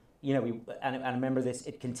 and I remember this,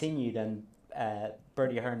 it continued, and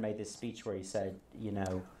Bertie Ahern made this speech where he said,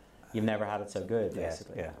 you've never had it so good,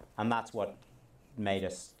 basically. Yeah. And that's what made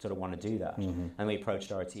us sort of want to do that. And we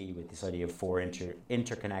approached RTE with this idea of four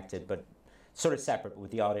interconnected, but sort of separate, but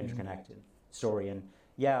with the odd interconnected story. And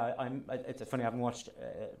yeah, it's funny, I haven't watched,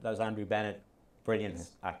 that was Andrew Bennett, brilliant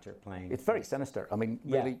actor playing. It's very sinister. I mean,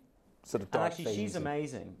 really sort of dark. And actually, she's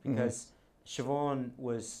amazing, because Siobhan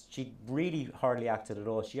she really hardly acted at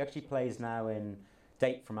all. She actually plays now in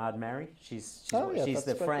Date for Mad Mary. She's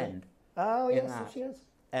the friend. Oh yes, she is.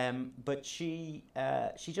 But she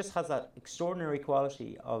just has that extraordinary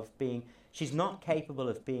quality of being. She's not capable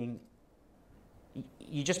of being.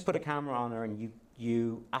 You just put a camera on her and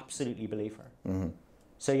you absolutely believe her.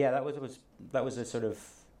 So yeah, that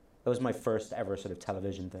was my first ever sort of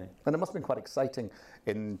television thing. And it must have been quite exciting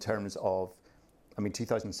in terms of, I mean,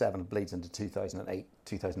 2007 bleeds into 2008,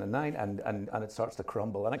 2009, and it starts to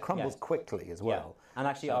crumble, and it crumbles quickly as well. Yeah. And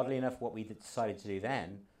actually, oddly enough, what we decided to do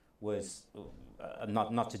then was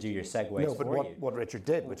not to do your segues. No, but what Richard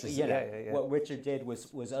did, which is what Richard did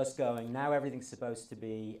was us going, now everything's supposed to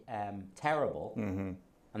be terrible,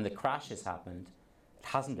 and the crash has happened. It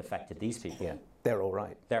hasn't affected these people. Yeah, they're all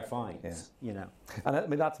right. They're fine. Yeah. And I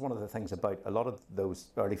mean, that's one of the things about a lot of those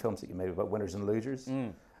early films that you made about winners and losers.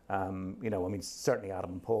 I mean, certainly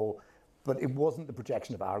Adam and Paul, but it wasn't the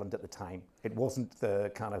projection of Ireland at the time. It wasn't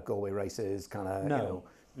the kind of Galway races kind of,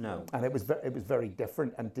 No. And it was very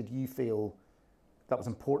different. And did you feel that was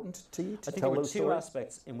important to you to I think tell there were those two stories?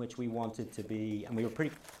 aspects in which we wanted to be, and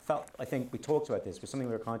I think we talked about this, was something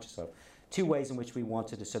we were conscious of. Two ways in which we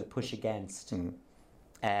wanted to sort of push against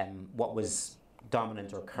what was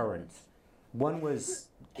dominant or current. One was,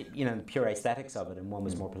 the pure aesthetics of it, and one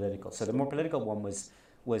was more political. So the more political one was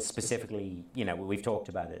specifically, we've talked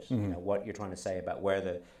about it, what you're trying to say about where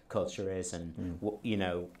the culture is, and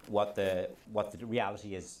what the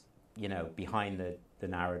reality is, behind the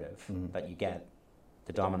narrative that you get,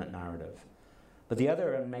 the dominant narrative. But the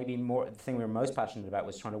other, and maybe more, the thing we were most passionate about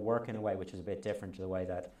was trying to work in a way which was a bit different to the way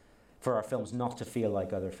that, for our films, not to feel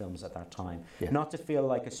like other films at that time, not to feel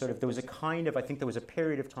like there was a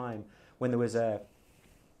period of time when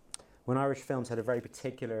when Irish films had a very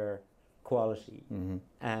particular quality,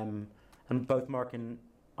 and both Mark and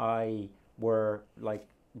I were like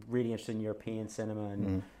really interested in European cinema,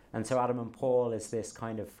 and so Adam and Paul is this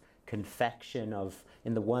kind of confection of,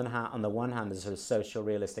 on the one hand there's a sort of social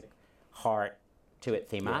realistic heart to it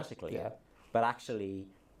thematically, but actually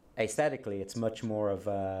aesthetically it's much more of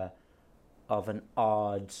an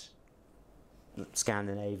odd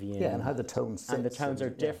Scandinavian, and how the tone sits, and the tones are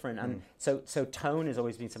different, and so tone has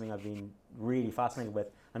always been something I've been really fascinated with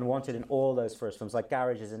and wanted in all those first films. Like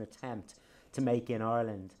Garage is an attempt to make in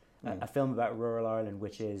Ireland a film about rural Ireland,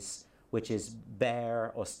 which is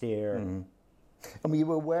bare, austere. And were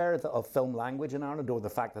you aware of film language in Ireland, or the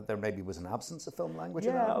fact that there maybe was an absence of film language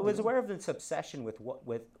in Ireland? Yeah, I was aware of this obsession with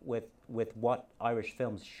what Irish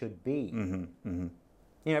films should be.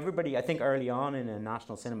 Everybody, I think early on in a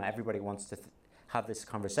national cinema, everybody wants to have this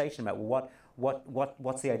conversation about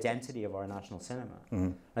what's the identity of our national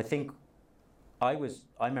cinema. I think I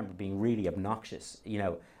remember being really obnoxious,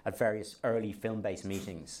 at various early film-based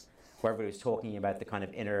meetings, where everybody was talking about the kind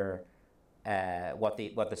of inner, what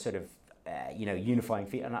the sort of, unifying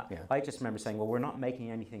feel. And I just remember saying, well, we're not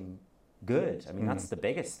making anything good. I mean, that's the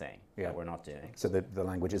biggest thing that we're not doing. So the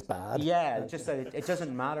language is bad? Yeah, just that it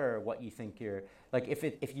doesn't matter what you think you're... Like,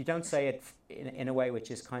 if you don't say it in a way which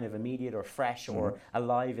is kind of immediate or fresh or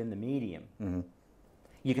alive in the medium,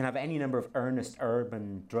 You can have any number of earnest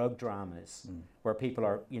urban drug dramas where people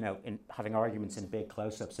are, having arguments in big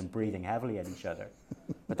close-ups and breathing heavily at each other.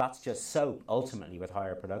 But that's just soap, ultimately, with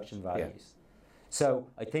higher production values. So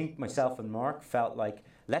I think myself and Mark felt like,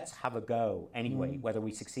 let's have a go anyway, whether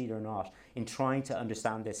we succeed or not, in trying to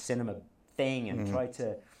understand this cinema thing and try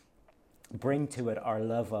to bring to it our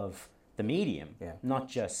love of the medium, not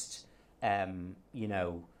just,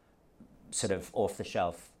 sort of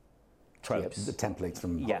off-the-shelf tropes. The templates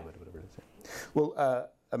from Hollywood or whatever it is. Well,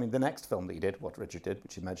 the next film that you did, What Richard Did,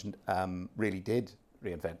 which you mentioned, really did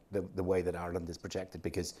reinvent the way that Ireland is projected,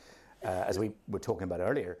 because as we were talking about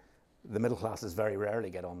earlier, the middle classes very rarely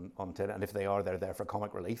get on to it, and if they are, they're there for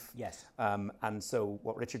comic relief. Yes. And so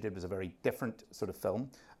What Richard Did was a very different sort of film.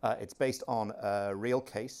 It's based on a real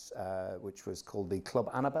case, which was called the Club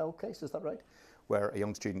Annabelle case, is that right? Where a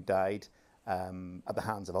young student died at the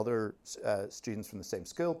hands of other students from the same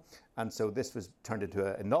school. And so this was turned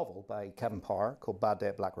into a novel by Kevin Parr called Bad Day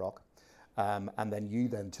at Black Rock. And then you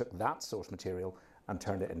took that source material and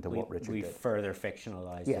turned it into What Richard Did. We further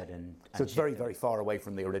fictionalized it. So it's very, very far away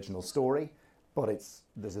from the original story, but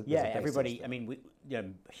there's a everybody, a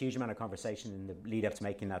huge amount of conversation in the lead up to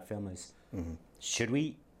making that film is, should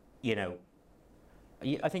we, I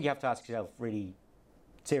think you have to ask yourself really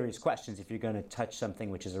serious questions if you're going to touch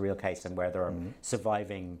something which is a real case and where there are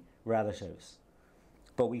surviving relatives.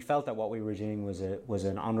 But we felt that what we were doing was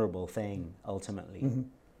an honourable thing ultimately,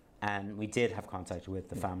 and we did have contact with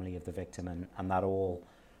the family of the victim, and that all,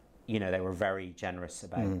 they were very generous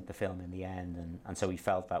about the film in the end, and so we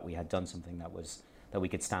felt that we had done something that we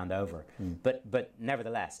could stand over. But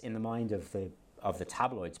nevertheless, in the mind of the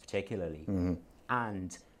tabloids particularly,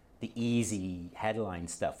 and the easy headline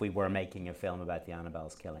stuff, we were making a film about the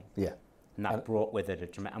Annabelle's killing. Yeah. And that brought with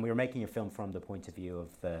it and we were making a film from the point of view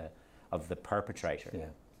of the perpetrator. Yeah.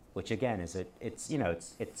 Which again it's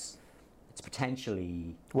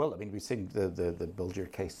potentially... Well, we've seen the Bulger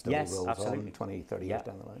case still rolls on 20, 30 years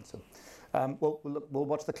down the line. So, we'll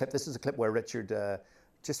watch the clip. This is a clip where Richard,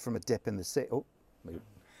 just from a dip in the sea... Oh,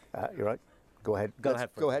 you're right. Go ahead. Go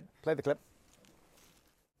ahead. Play the clip.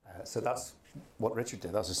 So that's What Richard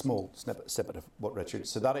Did. That's a small snippet of What Richard.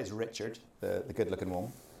 So that is Richard, the good-looking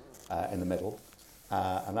one, in the middle,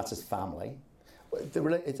 and that's his family. Is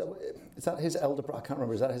that his elder brother? I can't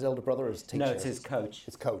remember. Is that his elder brother or his teacher? No, it's his coach.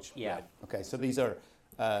 His coach. Yeah. Right. Okay. So these are,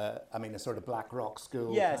 a sort of Black Rock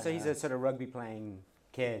school. Yeah. So he's a sort of rugby-playing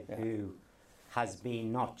kid who has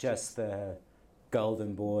been not just the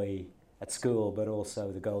golden boy at school, but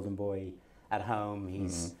also the golden boy at home.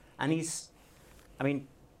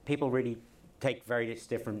 People really take various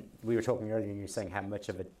different... We were talking earlier and you were saying how much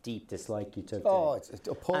of a deep dislike you took. Oh, it's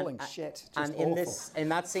appalling shit. Just awful. In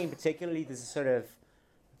that scene particularly, there's a sort of...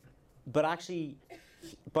 But actually,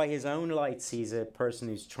 by his own lights, he's a person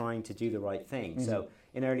who's trying to do the right thing. So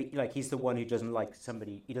he's the one who doesn't like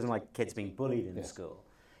he doesn't like kids being bullied in the school.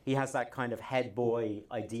 He has that kind of head boy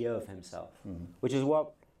idea of himself, which is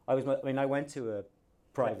what I went to a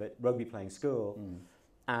private rugby playing school.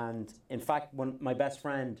 And in fact, my best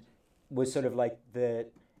friend was sort of like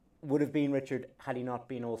would have been Richard had he not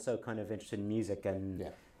been also kind of interested in music,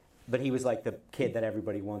 but he was like the kid that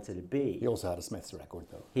everybody wanted to be. He also had a Smiths record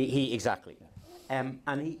though. He exactly.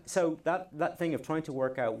 So that thing of trying to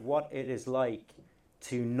work out what it is like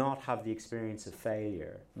to not have the experience of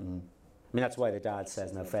failure. That's why the dad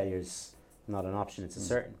says no, failure's not an option; it's a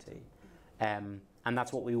certainty. And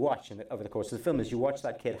that's what we watch over the course of the film. Is you watch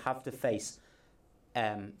that kid have to face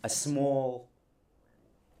a small,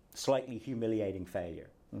 slightly humiliating failure,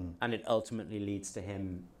 and it ultimately leads to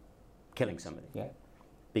him killing somebody. Yeah,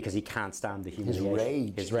 because he can't stand the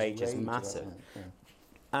humiliation. His rage is massive.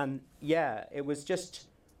 And it was just,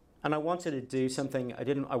 and I wanted to do something.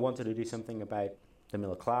 I wanted to do something about the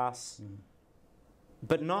middle class,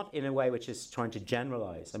 but not in a way which is trying to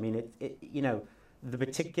generalize. The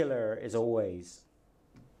particular is always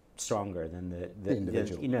stronger than the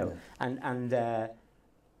individual.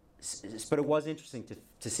 But it was interesting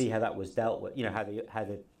to see how that was dealt with.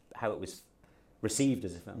 How it was received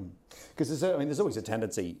as a film. Because there's always a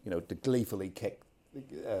tendency, to gleefully kick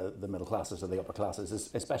the middle classes or the upper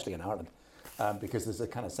classes, especially in Ireland, because there's a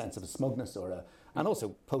kind of sense of a smugness and also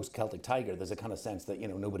post Celtic Tiger, there's a kind of sense that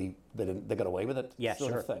they got away with it,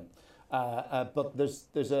 sort of thing. But there's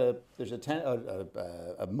a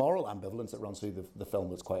moral ambivalence that runs through the film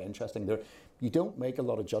that's quite interesting. You don't make a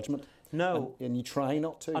lot of judgment. No, and you try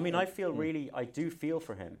not to. I do feel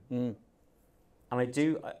for him, and I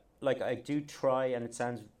do try, and it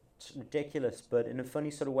sounds ridiculous, but in a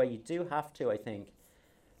funny sort of way, you do have to, I think,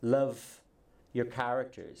 love your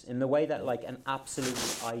characters in the way that like an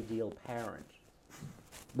absolutely ideal parent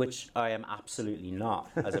which I am absolutely not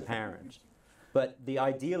as a parent. But the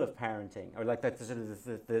ideal of parenting, or like the sort of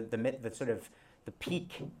the sort of the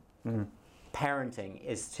peak parenting,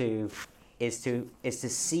 is to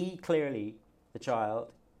see clearly the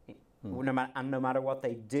child, no matter what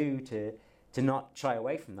they do, to not shy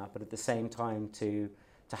away from that, but at the same time to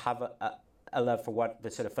have a love for what the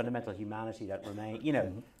sort of fundamental humanity that remains. You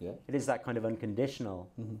know, it is that kind of unconditional.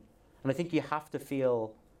 And I think you have to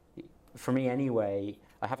feel, for me anyway,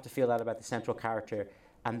 I have to feel that about the central character,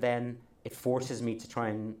 and then it forces me to try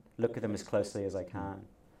and look at them as closely as I can.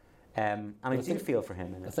 And I do feel for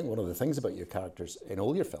him in it. I think one of the things about your characters in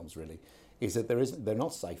all your films really is that they're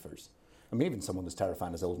not ciphers. I mean, even someone as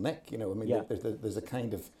terrifying as Old Nick, you know, I mean, there's a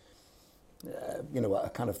kind of, a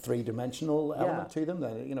kind of three-dimensional element to them.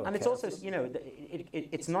 That, you know, and it's also, you know,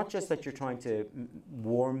 it's not just that you're trying to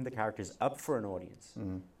warm the characters up for an audience.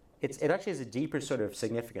 It actually has a deeper sort of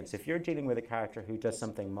significance. If you're dealing with a character who does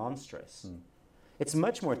something monstrous, it's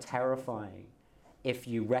much more terrifying if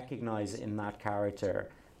you recognize in that character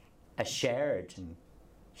a shared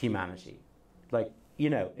humanity. Like,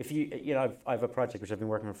 you know, if I have a project which I've been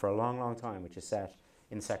working on for a long, long time, which is set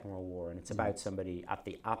in the Second World War, and it's about somebody at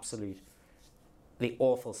the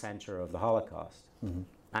awful center of the Holocaust, and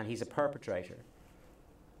he's a perpetrator.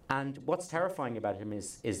 And what's terrifying about him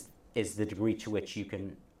is the degree to which you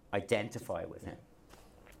can identify with him.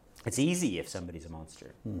 It's easy if somebody's a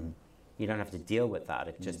monster. You don't have to deal with that.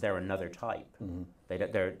 It's just they're another type.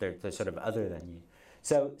 They're sort of other than you.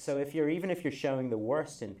 So if you're showing the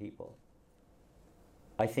worst in people,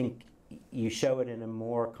 I think you show it in a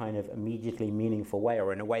more kind of immediately meaningful way,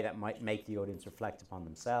 or in a way that might make the audience reflect upon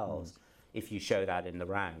themselves, if you show that in the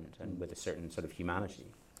round and with a certain sort of humanity.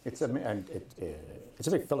 It's a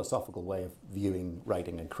very philosophical way of viewing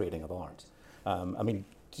writing and creating of art. I mean,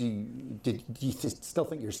 do you still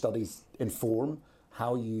think your studies inform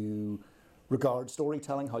how you regard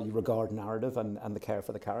storytelling, how you regard narrative and the care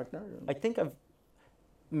for the character? I think I've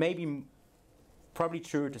probably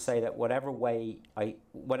truer to say that whatever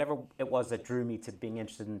it was that drew me to being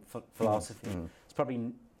interested in philosophy, it's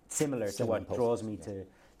probably similar to what draws me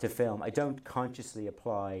to film. I don't consciously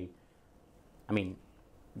apply. I mean,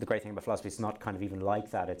 the great thing about philosophy is not kind of even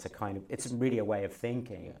like that. It's really a way of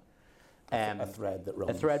thinking. A thread that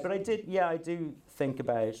runs. A thread, but I do think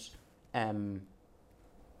about.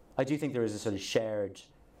 I do think there is a sort of shared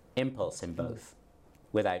impulse in both,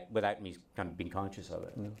 without me kind of being conscious of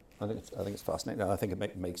it. I think it's fascinating. I think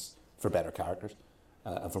it makes for better characters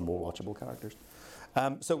and for more watchable characters.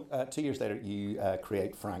 So 2 years later, you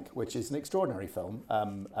create Frank, which is an extraordinary film.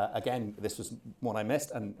 Again, this was one I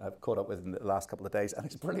missed and I've caught up with in the last couple of days, and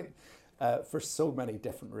it's brilliant for so many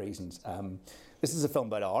different reasons. This is a film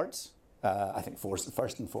about art. I think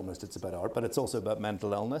first and foremost it's about art, but it's also about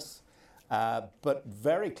mental illness. But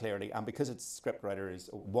very clearly, and because one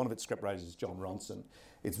of its scriptwriters is Jon Ronson,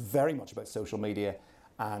 it's very much about social media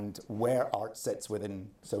and where art sits within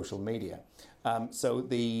social media. So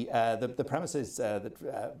the premise is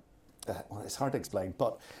that it's hard to explain,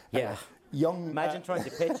 but imagine trying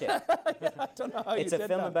to pitch it. I don't know how it's a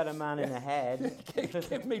film about a man in a head.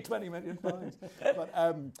 Give me £20 million.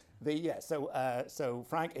 But so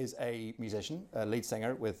Frank is a musician, a lead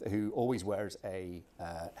singer who always wears a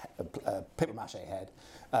paper mache head,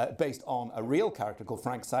 based on a real character called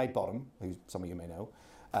Frank Sidebottom, who some of you may know.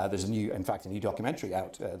 There's a new documentary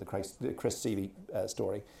out, the Chris Seavey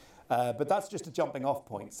story. But that's just a jumping off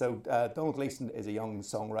point. So Donald Gleeson is a young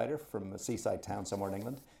songwriter from a seaside town somewhere in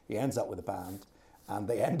England. He ends up with a band, and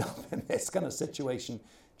they end up in this kind of situation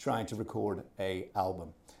trying to record an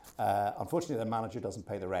album. Unfortunately, the manager doesn't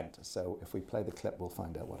pay the rent. So if we play the clip, we'll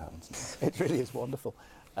find out what happens. It really is wonderful.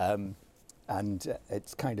 And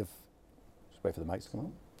it's kind of... Just wait for the mics to come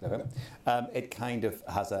on. Okay. It kind of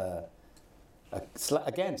has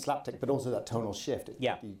again, slapstick, but also that tonal shift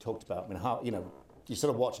you talked about. I mean, how, you're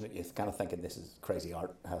sort of watching it, you're kind of thinking this is crazy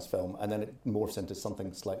art house film, and then it morphs into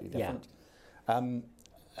something slightly different.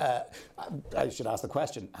 I should ask the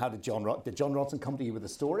question: how did Jon Ronson come to you with the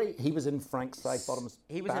story? He was in Frank Sidebottom's band.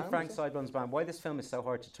 He was in Frank Sidebottom's band. Why this film is so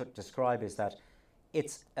hard to describe is that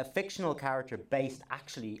it's a fictional character based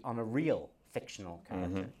actually on a real fictional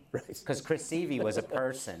character. Right. Because Chris Seavey was a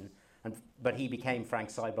person, but he became Frank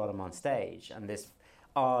Sidebottom on stage, and this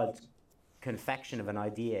odd confection of an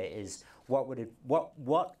idea is what would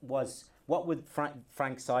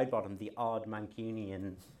Frank Sidebottom, the odd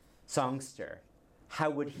Mancunian songster, how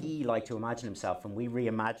would he like to imagine himself? And we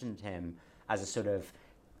reimagined him as a sort of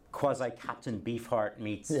quasi Captain Beefheart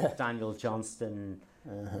meets Daniel Johnston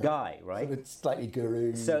guy, right? So it's slightly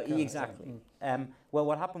guru. So exactly. Well,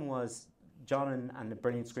 what happened was John and the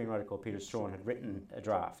brilliant screenwriter called Peter Strawn had written a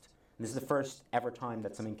draft. And this is the first ever time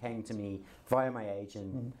that something came to me via my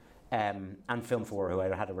agent and Film 4, who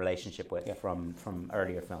I had a relationship with from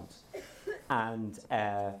earlier films. And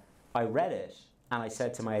I read it, and I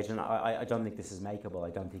said to my agent, I don't think this is makeable. I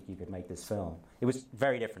don't think you could make this film. It was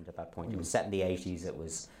very different at that point. It was set in the 80s. It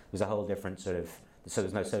was a whole different sort of, so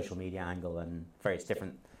there's no social media angle and various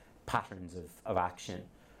different patterns of action.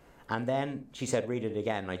 And then she said, read it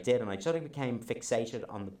again. And I did, and I sort of became fixated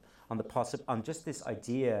on just this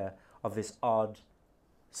idea of this odd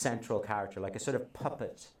central character, like a sort of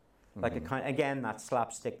puppet, like a kind, again, that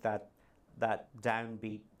slapstick, that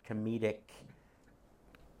downbeat comedic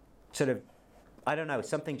sort of, I don't know,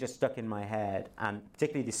 something just stuck in my head, and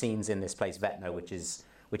particularly the scenes in this place, Vetno, which is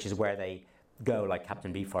where they go, like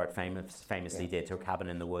Captain Beefheart famously did, to a cabin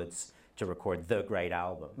in the woods to record the great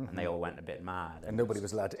album, and they all went a bit mad. And nobody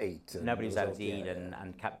was allowed to eat. Nobody was allowed to eat,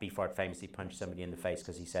 and Cap Beefheart famously punched somebody in the face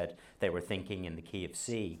because he said they were thinking in the key of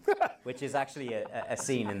C, which is actually a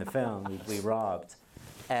scene in the film we robbed.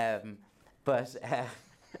 So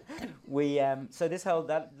this whole,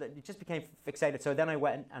 that it just became fixated. So then I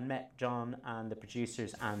went and met John and the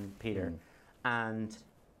producers and Peter, and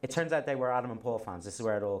it turns out they were Adam and Paul fans. This is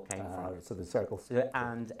where it all came from. So the circles.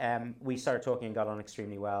 And we started talking and got on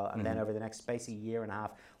extremely well. And then over the next basically year and a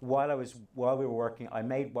half, while we were working, I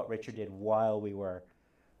made What Richard Did while we were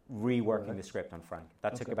reworking the script on Frank.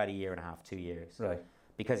 That took about a year and a half, 2 years. Right.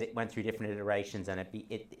 Because it went through different iterations, and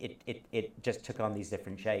it just took on these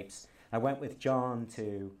different shapes. I went with John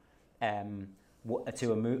to a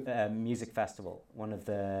music festival, one of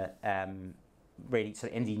the really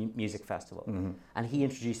sort of indie music festival, and he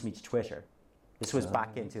introduced me to Twitter. This was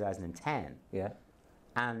back in 2010. Yeah.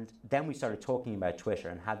 And then we started talking about Twitter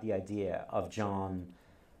and had the idea of John,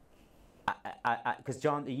 because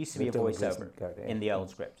John, there used to be a voiceover in the old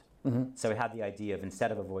script. So we had the idea of,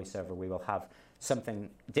 instead of a voiceover, we will have something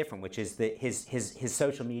different, which is that his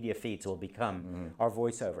social media feeds will become our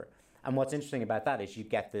voiceover. And what's interesting about that is you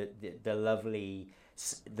get the lovely,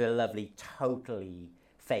 totally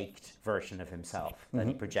faked version of himself that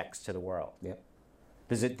he projects to the world. Yeah.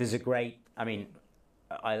 There's a great, I mean,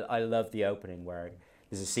 I love the opening where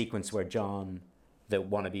there's a sequence where John, the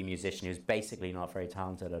wannabe musician who's basically not very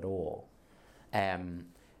talented at all,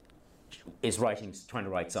 is trying to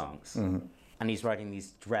write songs. And he's writing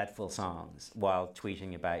these dreadful songs while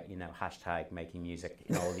tweeting about, hashtag making music,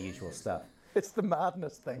 all the usual stuff. It's the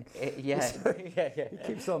madness thing. Yeah. He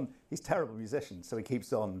keeps on, he's a terrible musician, so he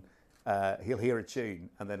keeps on, he'll hear a tune,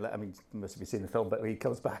 and then, you must have seen the film, but he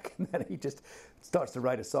comes back and then he just starts to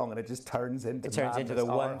write a song, and it just turns into the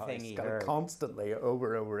one thing he heard. Constantly,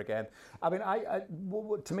 over and over again. I mean,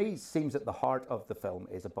 what to me seems at the heart of the film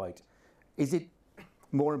is about, is it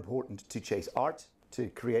more important to chase art, to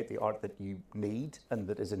create the art that you need and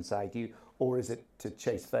that is inside you, or is it to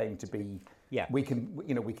chase fame, to be, we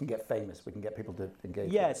can get famous, we can get people to engage.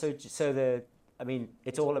 Yeah, so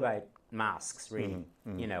it's all about masks, really,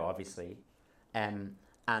 obviously. And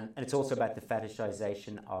it's also about the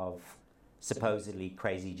fetishization of supposedly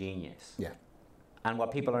crazy genius. Yeah. And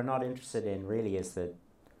what people are not interested in really is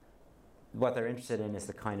what they're interested in is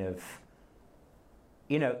the kind of,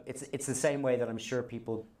 it's the same way that I'm sure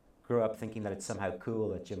people grew up thinking that it's somehow cool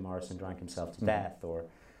that Jim Morrison drank himself to death, or,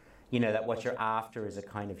 that what you're after is a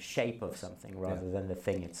kind of shape of something rather than the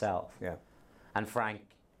thing itself. Yeah. And Frank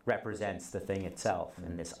represents the thing itself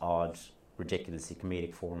in this odd, ridiculously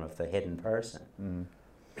comedic form of the hidden person.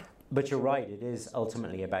 But you're right, it is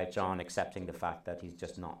ultimately about John accepting the fact that he's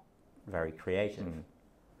just not very creative.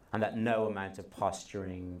 And that no amount of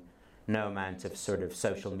posturing, no amount of sort of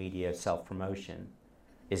social media self-promotion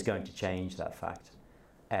is going to change that fact.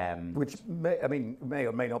 Which may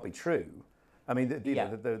or may not be true. I mean,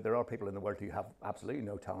 there are people in the world who have absolutely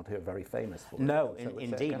no talent who are very famous for it. No,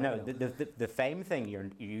 indeed, no. The fame thing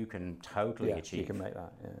you can totally achieve. You can make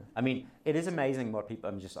that, yeah. I mean, it is amazing what people,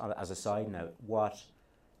 just as a side note, what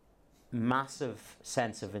massive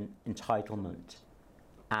sense of entitlement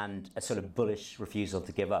and a sort of bullish refusal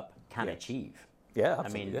to give up can achieve. Yeah,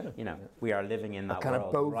 absolutely. I mean, we are living in that kind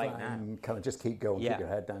world of right now. Kind of just keep going, keep your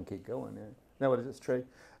head down, keep going. Yeah. No, it's true.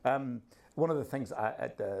 One of the things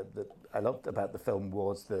that I loved about the film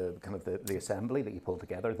was the kind of the assembly that you pulled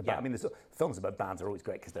together. The band. I mean, films about bands are always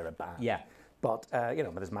great because they're a band. Yeah. But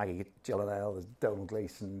there's Maggie Gyllenhaal, there's Donald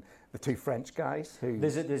Gleeson, the two French guys who.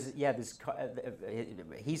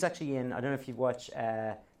 He's actually in. I don't know if you watch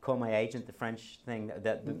Call My Agent, the French thing.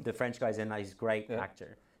 The French guy's in that. He's a great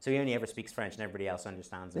actor. So he only ever speaks French, and everybody else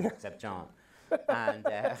understands it except John. and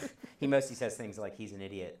he mostly says things like he's an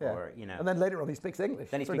idiot, or And then later on he speaks English.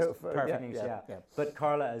 Then he speaks perfect English. Yeah. But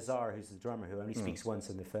Carla Azar, who's the drummer, who only speaks once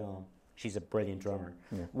in the film, she's a brilliant drummer.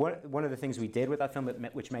 Yeah. One of the things we did with that film,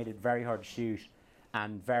 which made it very hard to shoot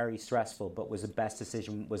and very stressful, but was the best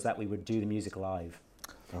decision, was that we would do the music live.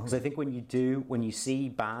 Because I think when you see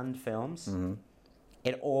band films,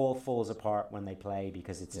 it all falls apart when they play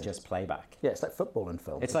because it's just playback. Yeah, it's like football in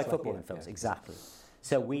films. It's like football in films, exactly.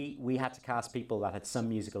 So we had to cast people that had some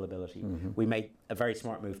musical ability. We made a very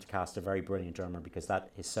smart move to cast a very brilliant drummer because that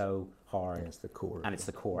is so hard. Yeah, it's the core. And it's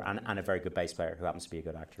the core. And a very good bass player who happens to be a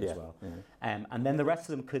good actor as well. And then the rest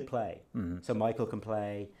of them could play. So Michael can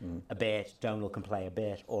play a bit, Donal can play a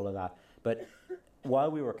bit, all of that. But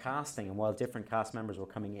while we were casting and while different cast members were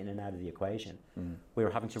coming in and out of the equation, we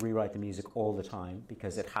were having to rewrite the music all the time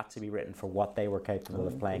because it had to be written for what they were capable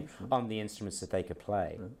of playing on the instruments that they could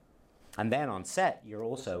play. And then on set,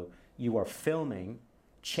 you are filming,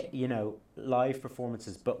 live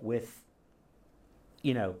performances, but with,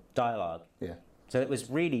 dialogue. Yeah. So it was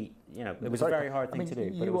really, it was a very hard thing to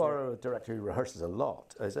do. You are a director who rehearses a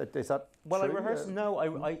lot. Is that well, true? I rehearse. No,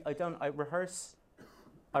 I don't. I rehearse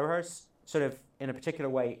sort of in a particular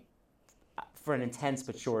way for an intense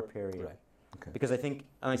but short period. Right. Okay. Because I think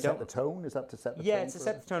set the tone. Is that to set the tone? Yeah, it's to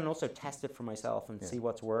set the tone and also test it for myself and see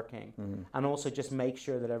what's working, and also just make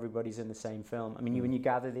sure that everybody's in the same film. I mean, when you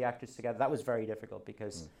gather the actors together, that was very difficult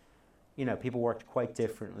because, people worked quite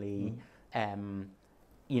differently.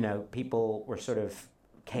 People were sort of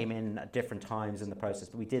came in at different times in the process,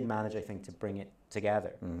 but we did manage, I think, to bring it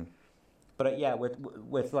together. But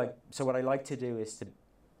with so what I like to do is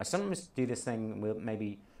I sometimes do this thing.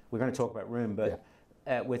 We're going to talk about Room, but.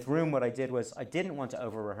 With Room, what I did was I didn't want to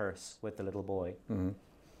over-rehearse with the little boy,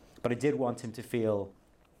 but I did want him to feel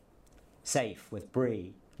safe with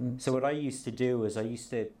Bree. So what I used to do is I used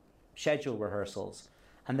to schedule rehearsals,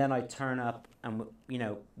 and then I'd turn up, and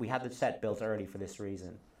we had the set built early for this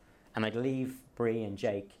reason, and I'd leave Bree and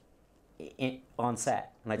Jake on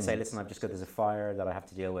set, and I'd say, listen, I've just got there's a fire that I have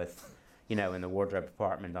to deal with. In the wardrobe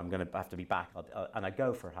department, I'm going to have to be back. And I'd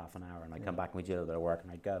go for half an hour, and I'd come back and we'd do a little bit of work,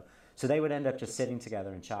 and I'd go. So they would end up just sitting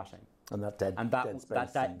together and chatting. And that dead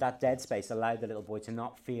space. That dead space allowed the little boy to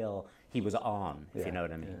not feel he was on, if you know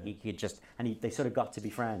what I mean. Yeah. He just, they sort of got to be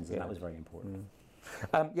friends, and that was very important.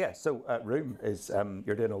 So Room is,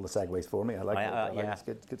 you're doing all the segues for me. I like it.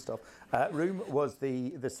 It's good stuff. Room was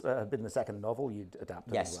been the second novel you'd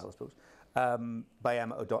adapted as well, I suppose. By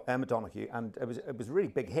Emma Donoghue, and it was a really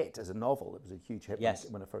big hit as a novel. It was a huge hit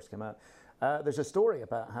when it first came out. There's a story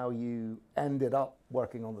about how you ended up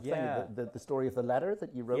working on the thing, the story of the letter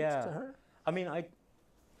that you wrote to her. I mean, I'd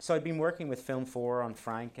been working with Film 4 on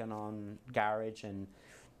Frank and on Garage, and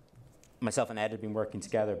myself and Ed had been working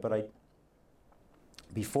together, but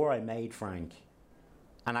before I made Frank,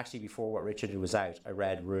 and actually before What Richard Did was out, I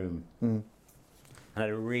read Room, and I had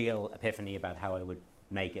a real epiphany about how I would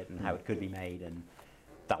make it and how it could be made and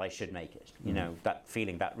that I should make it. That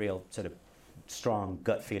feeling, that real sort of strong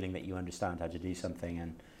gut feeling that you understand how to do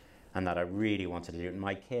something and that I really wanted to do it. And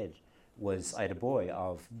my kid I had a boy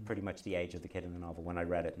of pretty much the age of the kid in the novel when I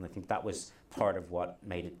read it, and I think that was part of what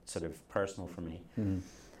made it sort of personal for me.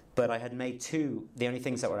 But I had made the only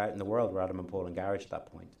things that were out in the world were Adam and Paul and Garage at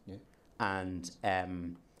that point. Yeah. And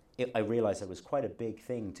I realized it was quite a big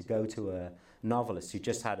thing to go to a novelist who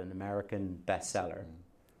just had an American bestseller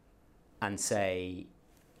and say,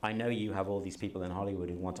 I know you have all these people in Hollywood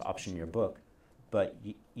who want to option your book, but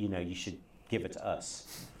you should give it to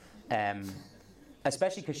us.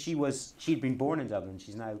 Especially because she'd been born in Dublin.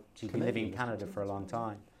 She'd been living in Canada for a long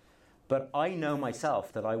time. But I know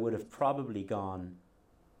myself that I would have probably gone,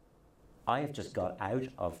 I have just got out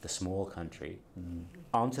of the small country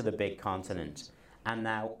onto the big continent, and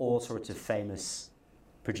now all sorts of famous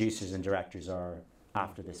producers and directors are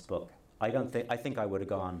after this book. I think I would have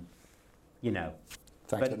gone,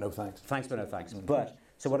 Thanks, but no thanks. Thanks, but no thanks. But,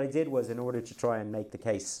 so what I did was, in order to try and make the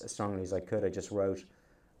case as strongly as I could, I just wrote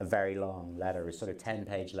a very long letter, a sort of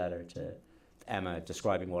 10-page letter to Emma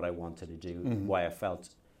describing what I wanted to do, what I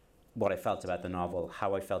felt about the novel,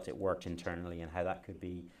 how I felt it worked internally, and how that could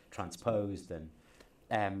be transposed.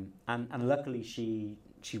 And luckily she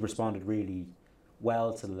responded really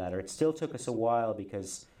well to the letter. It still took us a while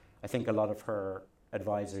because I think a lot of her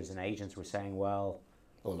advisors and agents were saying,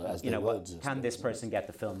 can this person get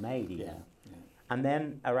the film made even? Yeah. And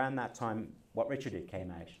then around that time, What Richard Did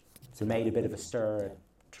came out. So it made a bit of a stir at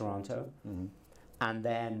Toronto. And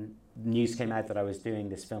then news came out that I was doing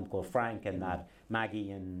this film called Frank, and that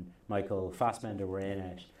Maggie and Michael Fassbender were in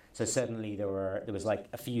it. So suddenly there was like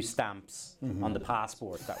a few stamps on the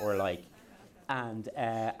passport that were like, And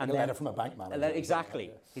a letter from a bank manager.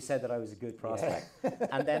 Exactly. He said that I was a good prospect.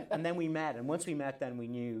 and then we met. And once we met, then we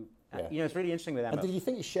knew. It's really interesting with Emma. And did you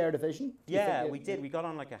think you shared a vision? Yeah, we did. We got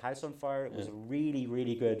on like a house on fire. It was a really,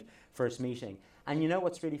 really good first meeting. And you know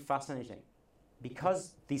what's really fascinating?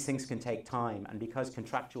 Because these things can take time and because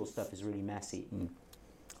contractual stuff is really messy,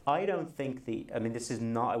 I don't think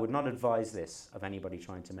I would not advise this of anybody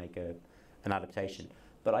trying to make an adaptation,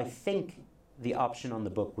 but I think the option on the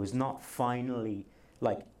book was not finally,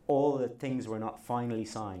 like all the things were not finally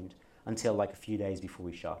signed until like a few days before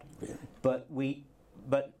we shot. Really?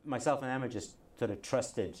 But myself and Emma just sort of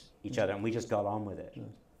trusted each other and we just got on with it. Right.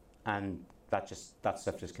 And that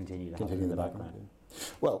stuff just continued to happen in the background. Yeah.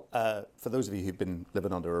 Well, for those of you who've been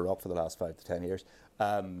living under a rock for the last 5 to 10 years,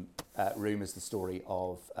 Room is the story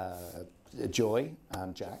of Joy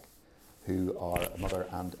and Jack, who are a mother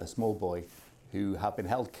and a small boy who have been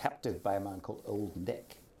held captive by a man called Old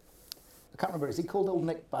Nick. I can't remember, is he called Old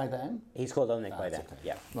Nick by them? He's called Old Nick by them, okay.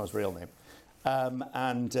 Yeah. Not his real name.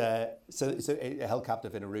 So held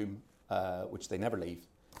captive in a room which they never leave.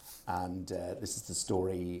 And this is the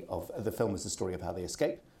story of, the film is the story of how they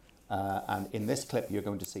escape. And in this clip, you're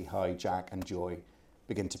going to see how Jack and Joy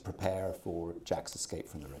begin to prepare for Jack's escape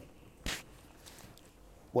from the room.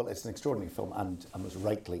 Well, it's an extraordinary film and was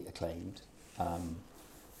rightly acclaimed.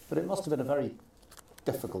 But it must have been a very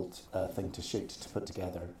difficult thing to shoot, to put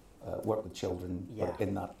together, work with children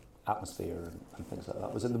in that atmosphere and things like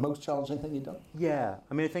that. Was it the most challenging thing you'd done? Yeah,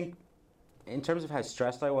 I mean, I think in terms of how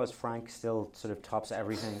stressed I was, Frank still sort of tops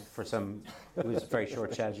everything for some, it was a very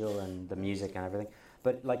short schedule and the music and everything.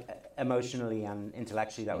 But like emotionally and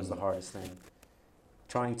intellectually, that was the hardest thing.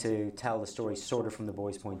 Trying to tell the story sort of from the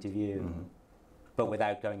boy's point of view, but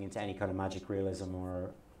without going into any kind of magic realism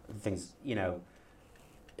or things, you know.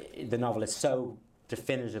 The novel is so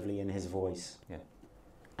definitively in his voice. Yeah.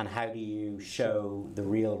 And how do you show the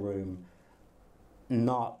real Room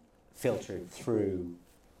not filtered through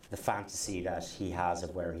the fantasy that he has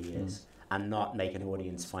of where he is, and not make an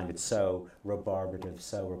audience find it so rebarbative,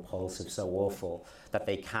 so repulsive, so awful that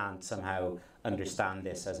they can't somehow understand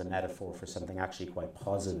this as a metaphor for something actually quite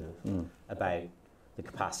positive about the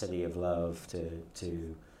capacity of love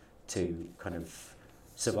to kind of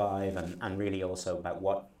survive, and really also about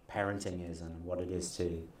what parenting is and what it is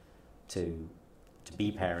to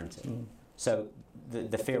be parenting. So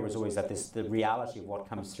the fear was always that the reality of what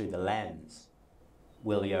comes through the lens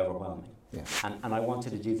will be overwhelming. Yeah. And I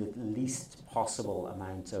wanted to do the least possible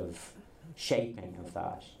amount of shaping of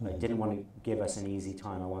that. I didn't want to give us an easy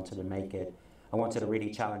time. I wanted to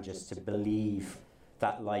really challenge us to believe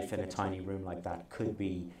that life in a tiny room like that could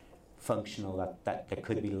be functional, that there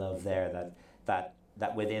could be love there,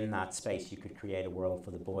 that within that space you could create a world for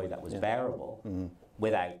the boy that was bearable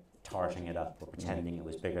without tarting it up or pretending it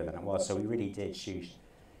was bigger than it was. So we really did shoot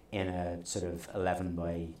in a sort of 11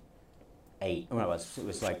 by 8. Well, it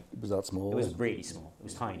was like... Was that small? It was really small. It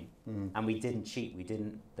was tiny. And we didn't cheat.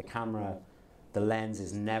 The lens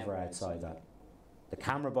is never outside that. The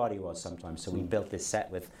camera body was sometimes, so we built this set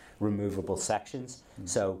with removable sections.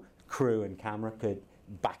 So crew and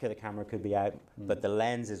back of the camera could be out, but the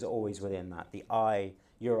lens is always within that.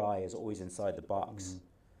 Your eye is always inside the box.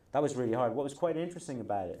 That was really hard. What was quite interesting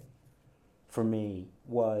about it, for me,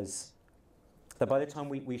 was that by the time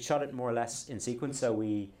we shot it more or less in sequence, so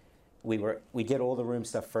we did all the room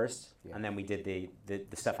stuff first, and then we did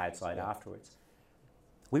the stuff outside afterwards.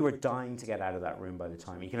 We were dying to get out of that room by the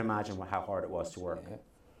time. You can imagine how hard it was to work. Yeah. It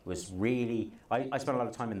was really... I spent a lot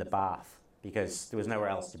of time in the bath because there was nowhere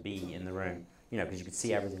else to be in the room, because you could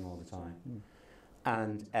see everything all the time.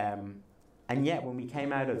 And yet, when we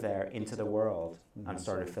came out of there into the world and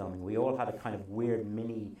started filming, we all had a kind of weird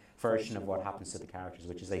mini version of what happens to the characters,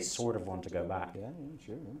 which is they sort of want to go back. Yeah,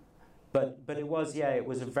 sure. Yeah. But it was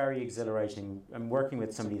a very exhilarating. I'm working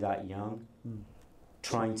with somebody that young,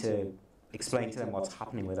 trying to explain to them what's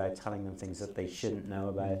happening without telling them things that they shouldn't know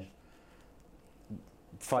about.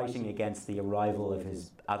 Fighting against the arrival of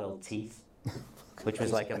his adult teeth, which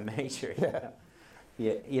was like a major...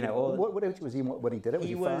 What age was he when he did it? Was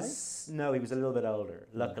he 5? No, he was a little bit older,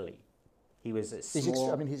 luckily. He was a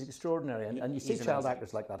small... he's extraordinary. And you see child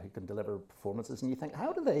actors like that who can deliver performances, and you think,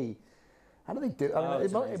 how do they do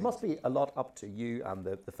it? It must be a lot up to you and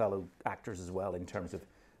the fellow actors as well in terms of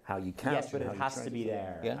how you cast. Yes, but it has to be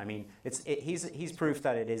there. Yeah? I mean, he's proof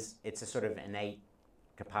that it's a sort of innate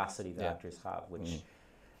capacity that actors have, which...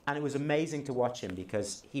 And it was amazing to watch him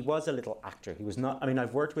because he was a little actor. He was not... I mean,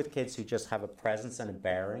 I've worked with kids who just have a presence and a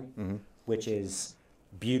bearing, which is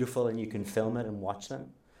beautiful and you can film it and watch them.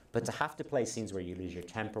 But to have to play scenes where you lose your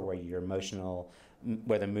temper, where you're emotional,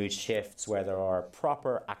 where the mood shifts, where there are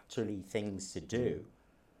proper actually things to do,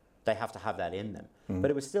 they have to have that in them. But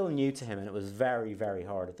it was still new to him, and it was very, very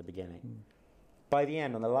hard at the beginning. By the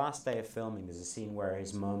end, on the last day of filming, there's a scene where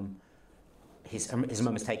his mum is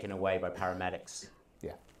taken away by paramedics.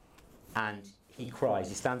 Yeah. And he cries.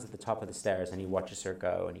 He stands at the top of the stairs and he watches her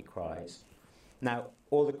go and he cries. Now,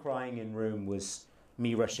 all the crying in Room was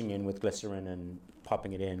me rushing in with glycerin and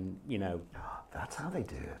popping it in, you know. That's how they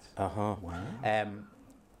do it. Uh-huh. Wow.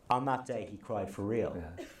 On that day, he cried for real,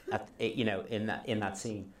 in that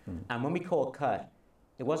scene. And when we called cut,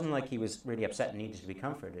 it wasn't like he was really upset and needed to be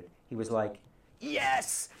comforted. He was like,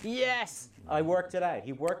 yes, yes, I worked it out.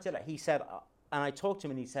 He worked it out. He said, and I talked to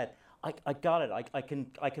him and he said, I got it. I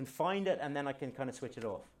can find it and then I can kind of switch it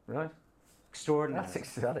off. Right. Extraordinary. That's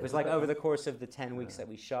exciting. It was like over the course of the 10 weeks that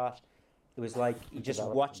we shot, it was like you just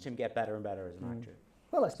watched him get better and better as an actor.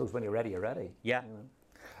 Well, I suppose when you're ready, you're ready. Yeah. You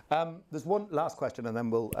know. There's one last question, and then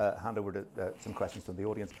we'll hand over to some questions from the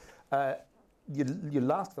audience. Your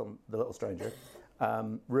last film, The Little Stranger,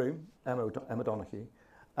 Room, Emma Donoghue,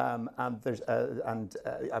 and there's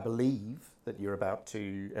I believe that you're about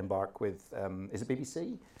to embark with is it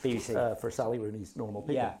BBC? BBC for Sally Rooney's Normal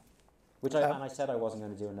People. Yeah, which I said I wasn't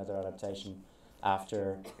going to do another adaptation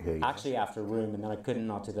after Room, and then I couldn't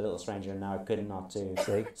not do The Little Stranger, and now I couldn't not do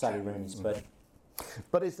Sally Rooney's,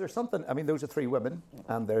 But is there something, I mean, those are three women,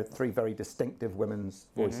 and they're three very distinctive women's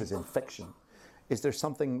voices in fiction. Is there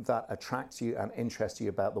something that attracts you and interests you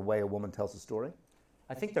about the way a woman tells a story?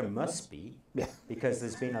 I think there must be, because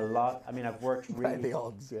there's been a lot. I mean, I've worked really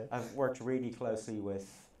I've worked really closely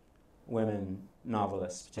with women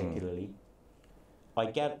novelists, particularly.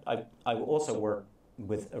 I also work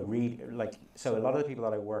with so a lot of the people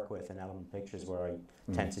that I work with in Element Pictures, where I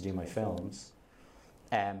tend to do my films,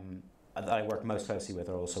 that I work most closely with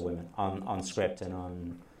are also women on script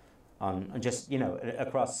and on just, you know,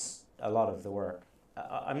 across a lot of the work.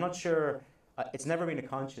 I'm not sure, it's never been a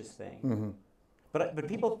conscious thing. But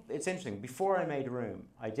people, it's interesting, before I made Room,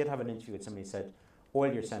 I did have an interview with somebody who said,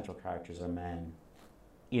 all your central characters are men.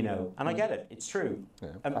 You know, and I get it, it's true.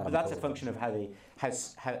 But that's a function of how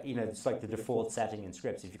you know, it's like the default setting in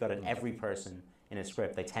scripts. If you've got every person in a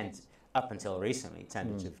script, they tend, up until recently,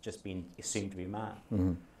 tended to have just been assumed to be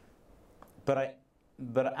man. But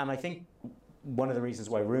I think one of the reasons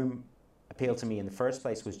why Room appealed to me in the first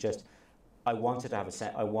place was just I wanted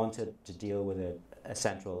to deal with a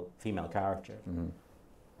central female character,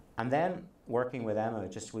 and then working with Emma,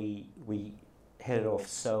 just we hit it off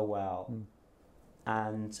so well,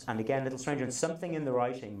 and again, Little Stranger, and something in the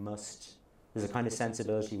writing there's a kind of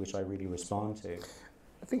sensibility which I really respond to.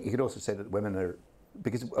 I think you could also say that women are,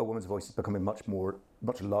 because a woman's voice is becoming much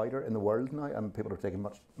louder in the world now, and people are taking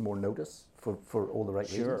much more notice for all the right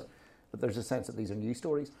reasons. But there's a sense that these are new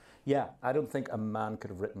stories. Yeah. I don't think a man could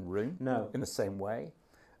have written Room in the same way.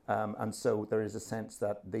 And so there is a sense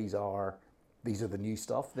that these are the new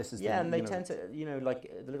stuff. This is and they tend to, you know,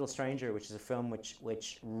 like The Little Stranger, which is a film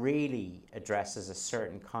which really addresses a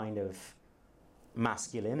certain kind of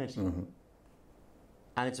masculinity.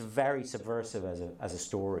 And it's very subversive as a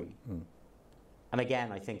story. And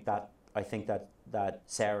again, I think that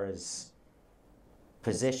Sarah's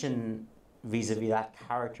position vis-a-vis that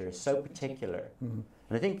character is so particular. And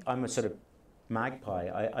I think I'm a sort of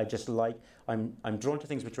magpie. I just like, I'm drawn to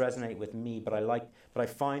things which resonate with me, but I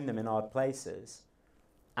find them in odd places.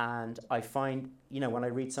 And I find, you know, when I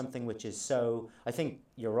read something which is so, I think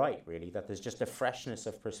you're right, really, that there's just a freshness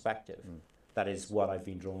of perspective that is what I've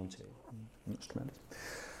been drawn to. That's tremendous.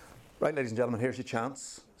 Right, ladies and gentlemen, here's your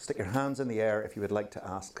chance. Stick your hands in the air if you would like to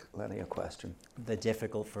ask Lenny a question. The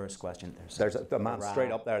difficult first question. There's a man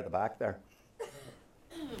straight up there at the back there.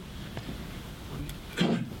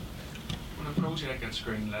 When a project gets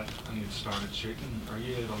greenlit and you've started shooting, are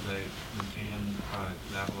you able to maintain a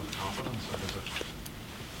level of confidence, or does it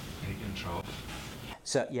peak and trough?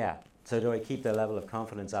 So do I keep the level of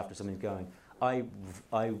confidence after something's going? I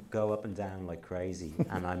go up and down like crazy,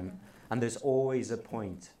 and there's always a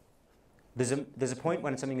point. There's a point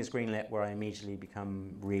when something is greenlit where I immediately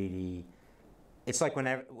become really. It's like when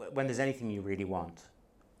there's anything you really want,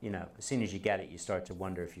 you know, as soon as you get it, you start to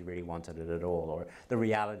wonder if you really wanted it at all, or the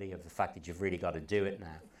reality of the fact that you've really got to do it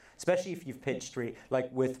now. Especially if you've pitched like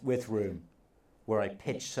with Room, where I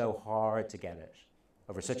pitched so hard to get it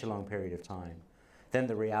over such a long period of time. Then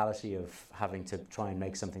the reality of having to try and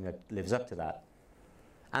make something that lives up to that.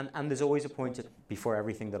 And there's always a point before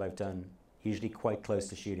everything that I've done, usually quite close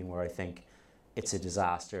to shooting, where I think it's a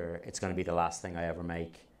disaster, it's going to be the last thing I ever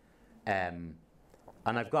make. And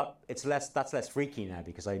that's less freaky now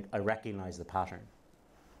because I recognize the pattern.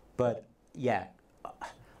 But yeah,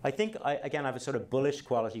 I think, again, I have a sort of bullish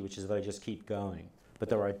quality, which is that I just keep going. But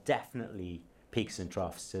there are definitely peaks and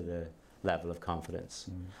troughs to the level of confidence.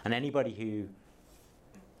 And anybody who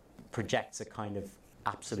projects a kind of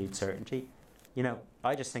absolute certainty,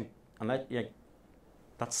 I just think, unless,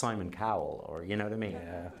 that's Simon Cowell, or you know what I mean?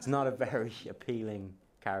 Yeah. It's not a very appealing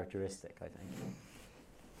characteristic, I think.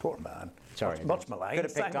 Poor man. Sorry. Much maligned.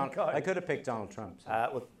 I could have picked Donald Trump. So.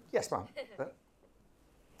 Well, yes, ma'am.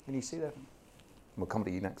 Can you see that? We'll come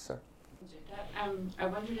to you next, sir. I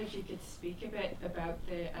wondered if you could speak a bit about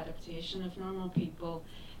the adaptation of Normal People,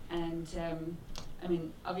 and I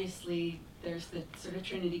mean, obviously there's the sort of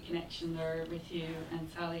Trinity connection there with you and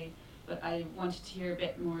Sally, but I wanted to hear a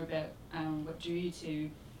bit more about what drew you to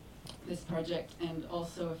this project, and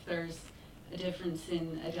also if there's a difference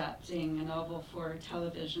in adapting a novel for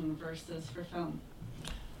television versus for film.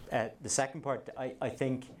 The second part, I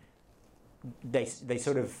think they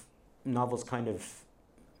sort of, novels kind of,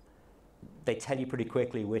 they tell you pretty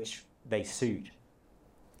quickly which they suit.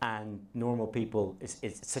 And Normal People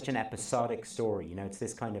is such an episodic story. It's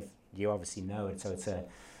this kind of, you obviously know it, so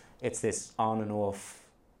it's this on and off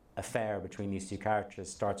affair between these two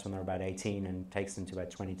characters. Starts when they're about 18 and takes them to about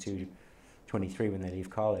 22, 23 when they leave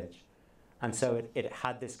college. And so it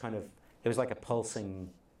had this kind of, it was like a pulsing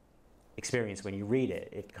experience when you read it.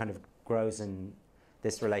 It kind of grows and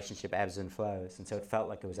this relationship ebbs and flows. And so it felt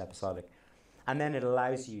like it was episodic. And then it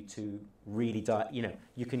allows you to really,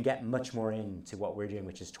 you can get much more into what we're doing,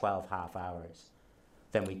 which is 12 half hours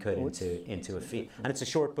than we could into a feed. And it's a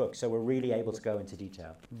short book, so we're really able to go into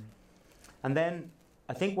detail. And then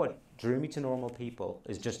I think what drew me to Normal People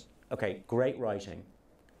is just, great writing,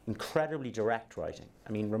 incredibly direct writing.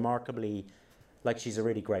 I mean, remarkably, she's a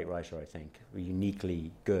really great writer, I think,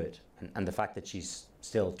 uniquely good. And the fact that she's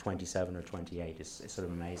still 27 or 28 is sort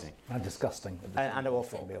of amazing. And disgusting. And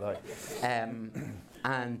awful.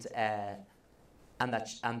 And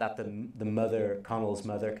that the mother, Connell's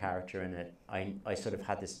mother character in it, I sort of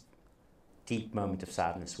had this deep moment of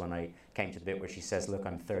sadness when I came to the bit where she says, "Look,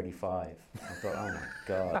 I'm 35." I thought, oh my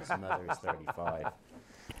God, his mother is 35.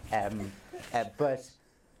 But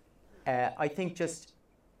I think just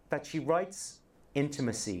that she writes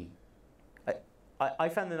intimacy. I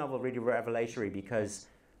found the novel really revelatory because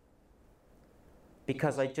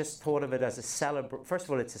I just thought of it as first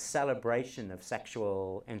of all, it's a celebration of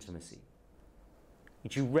sexual intimacy,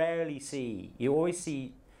 which you rarely see. You always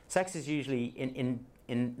see, sex is usually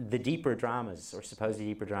in the deeper dramas, or supposedly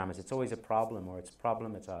deeper dramas, it's always a problem, or it's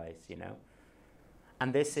problematized,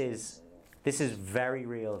 And this is very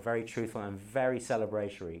real, very truthful, and very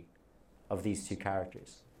celebratory of these two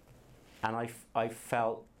characters. And I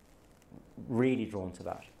felt really drawn to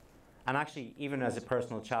that. And actually, even as a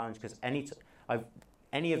personal challenge, because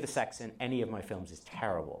any of the sex in any of my films is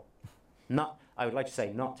terrible. I would like to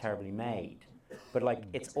say not terribly made, but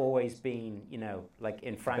it's always been,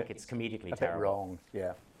 in Frank, it's comedically terrible. A bit wrong,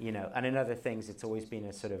 yeah. And in other things, it's always been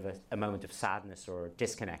a sort of a moment of sadness or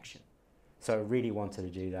disconnection. So I really wanted to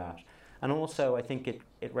do that. And also, I think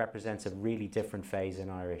it represents a really different phase in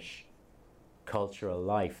Irish cultural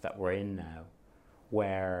life that we're in now,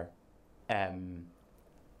 where, and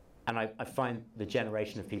I find the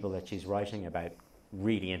generation of people that she's writing about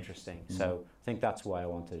really interesting. So I think that's why I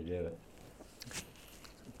wanted to do it.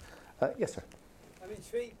 Yes, sir. I'm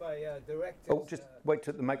intrigued by directors. Oh, just wait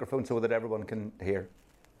to the microphone so that everyone can hear.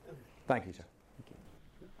 Thank you, sir.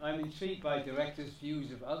 I'm intrigued by directors'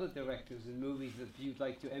 views of other directors in movies that you'd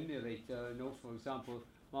like to emulate. Note, for example,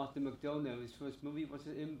 Martin McDonagh, his first movie, was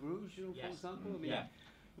it In Bruges, for example? I mean,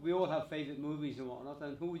 we all have favourite movies and whatnot,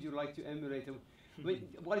 and who would you like to emulate?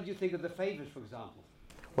 What did you think of The Favourite, for example?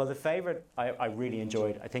 Well, The Favourite, I really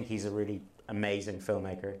enjoyed. I think he's a really amazing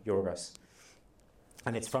filmmaker, Yorgos.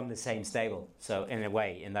 And it's from the same stable. So in a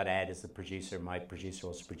way, in that Ed is the producer, my producer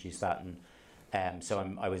also produced that. And so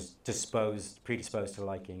I was predisposed to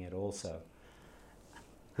liking it also.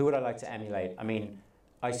 Who would I like to emulate? I mean,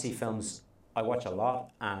 I see films, I watch a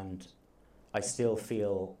lot, and I still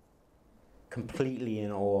feel completely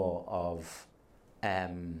in awe of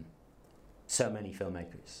so many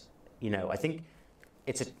filmmakers. I think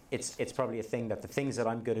it's probably a thing that the things that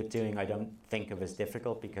I'm good at doing I don't think of as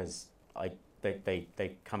difficult because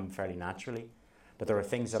they come fairly naturally. But there are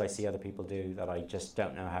things that I see other people do that I just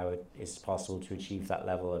don't know how it is possible to achieve that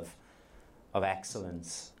level of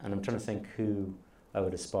excellence. And I'm trying to think who I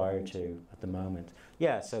would aspire to at the moment.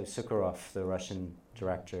 Yeah, so Sakharov, the Russian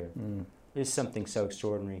director, is something so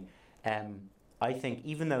extraordinary. I think,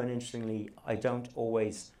 even though, and interestingly, I don't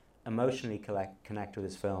always emotionally connect with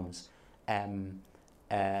his films,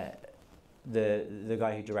 the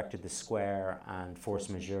guy who directed The Square and Force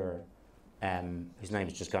Majeure, whose name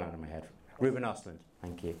has just gone out of my head. Ruben Östlund,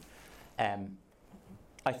 thank you.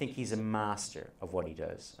 I think he's a master of what he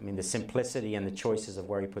does. I mean, the simplicity and the choices of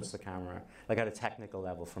where he puts the camera, like at a technical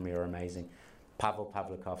level, for me, are amazing. Pavel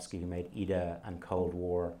Pawlikowski, who made Ida and Cold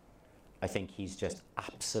War, I think he's just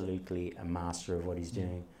absolutely a master of what he's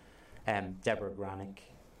doing. Deborah Granick,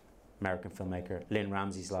 American filmmaker. Lynn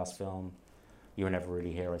Ramsey's last film, You Were Never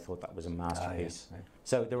Really Here, I thought that was a masterpiece. Yeah.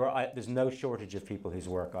 So there's no shortage of people whose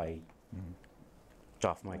work I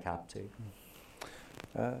doff my cap to.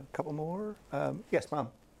 A couple more. Yes, ma'am.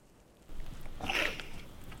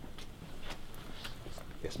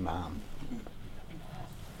 Yes, ma'am.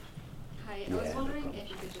 Hi, I was wondering if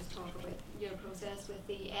you could just talk about your process with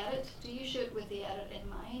the edit. Do you shoot with the edit in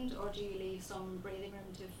mind, or do you leave some breathing room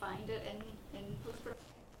to find it in post-production?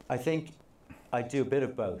 I think I do a bit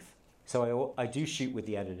of both. So I do shoot with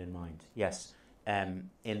the edit in mind, yes.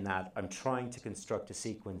 In that I'm trying to construct a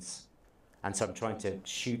sequence, and so I'm trying to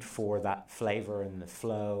shoot for that flavour and the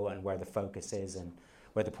flow and where the focus is and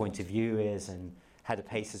where the point of view is and how the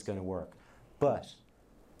pace is going to work. But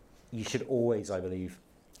you should always, I believe,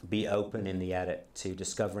 be open in the edit to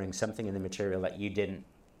discovering something in the material that you didn't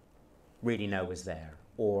really know was there.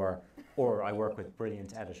 Or I work with a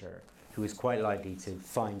brilliant editor who is quite likely to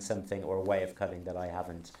find something or a way of cutting that I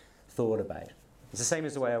haven't thought about. It's the same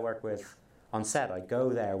as the way I work with on set. I go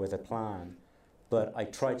there with a plan, but I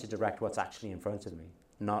try to direct what's actually in front of me,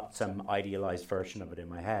 not some idealized version of it in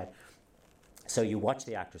my head. So you watch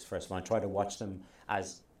the actors first of all, and try to watch them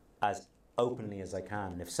as openly as I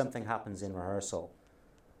can. And if something happens in rehearsal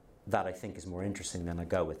that I think is more interesting, then I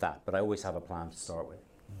go with that. But I always have a plan to start with.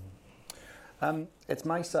 It's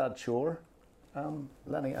my sad chore,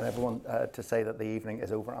 Lenny, and everyone, to say that the evening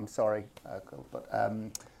is over. I'm sorry, but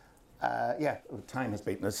yeah, time has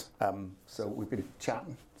beaten us. So we've been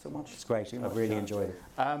chatting so much. It's great. I've really enjoyed it.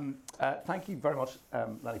 Thank you very much,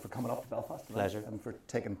 Lenny, for coming up to Belfast tonight. Pleasure. And for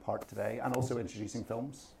taking part today, and also introducing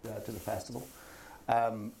films to the festival,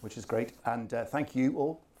 which is great. And thank you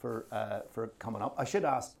all for coming up. I should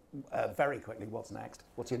ask very quickly, what's next?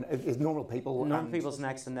 Is Normal People? Normal People's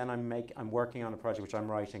next, and then I'm working on a project which I'm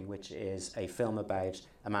writing, which is a film about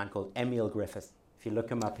a man called Emil Griffith. If you look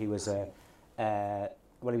him up, he was a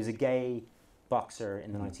gay boxer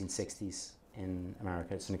in the 1960s in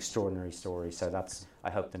America. It's an extraordinary story. So that's, I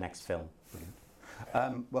hope, the next film.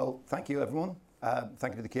 Well, thank you, everyone.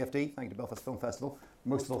 Thank you to the KFD. Thank you to Belfast Film Festival.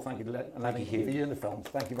 Most of all, thank you to Lenny for you in the films.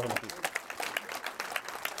 Thank you very much. It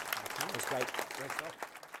was great. Great stuff.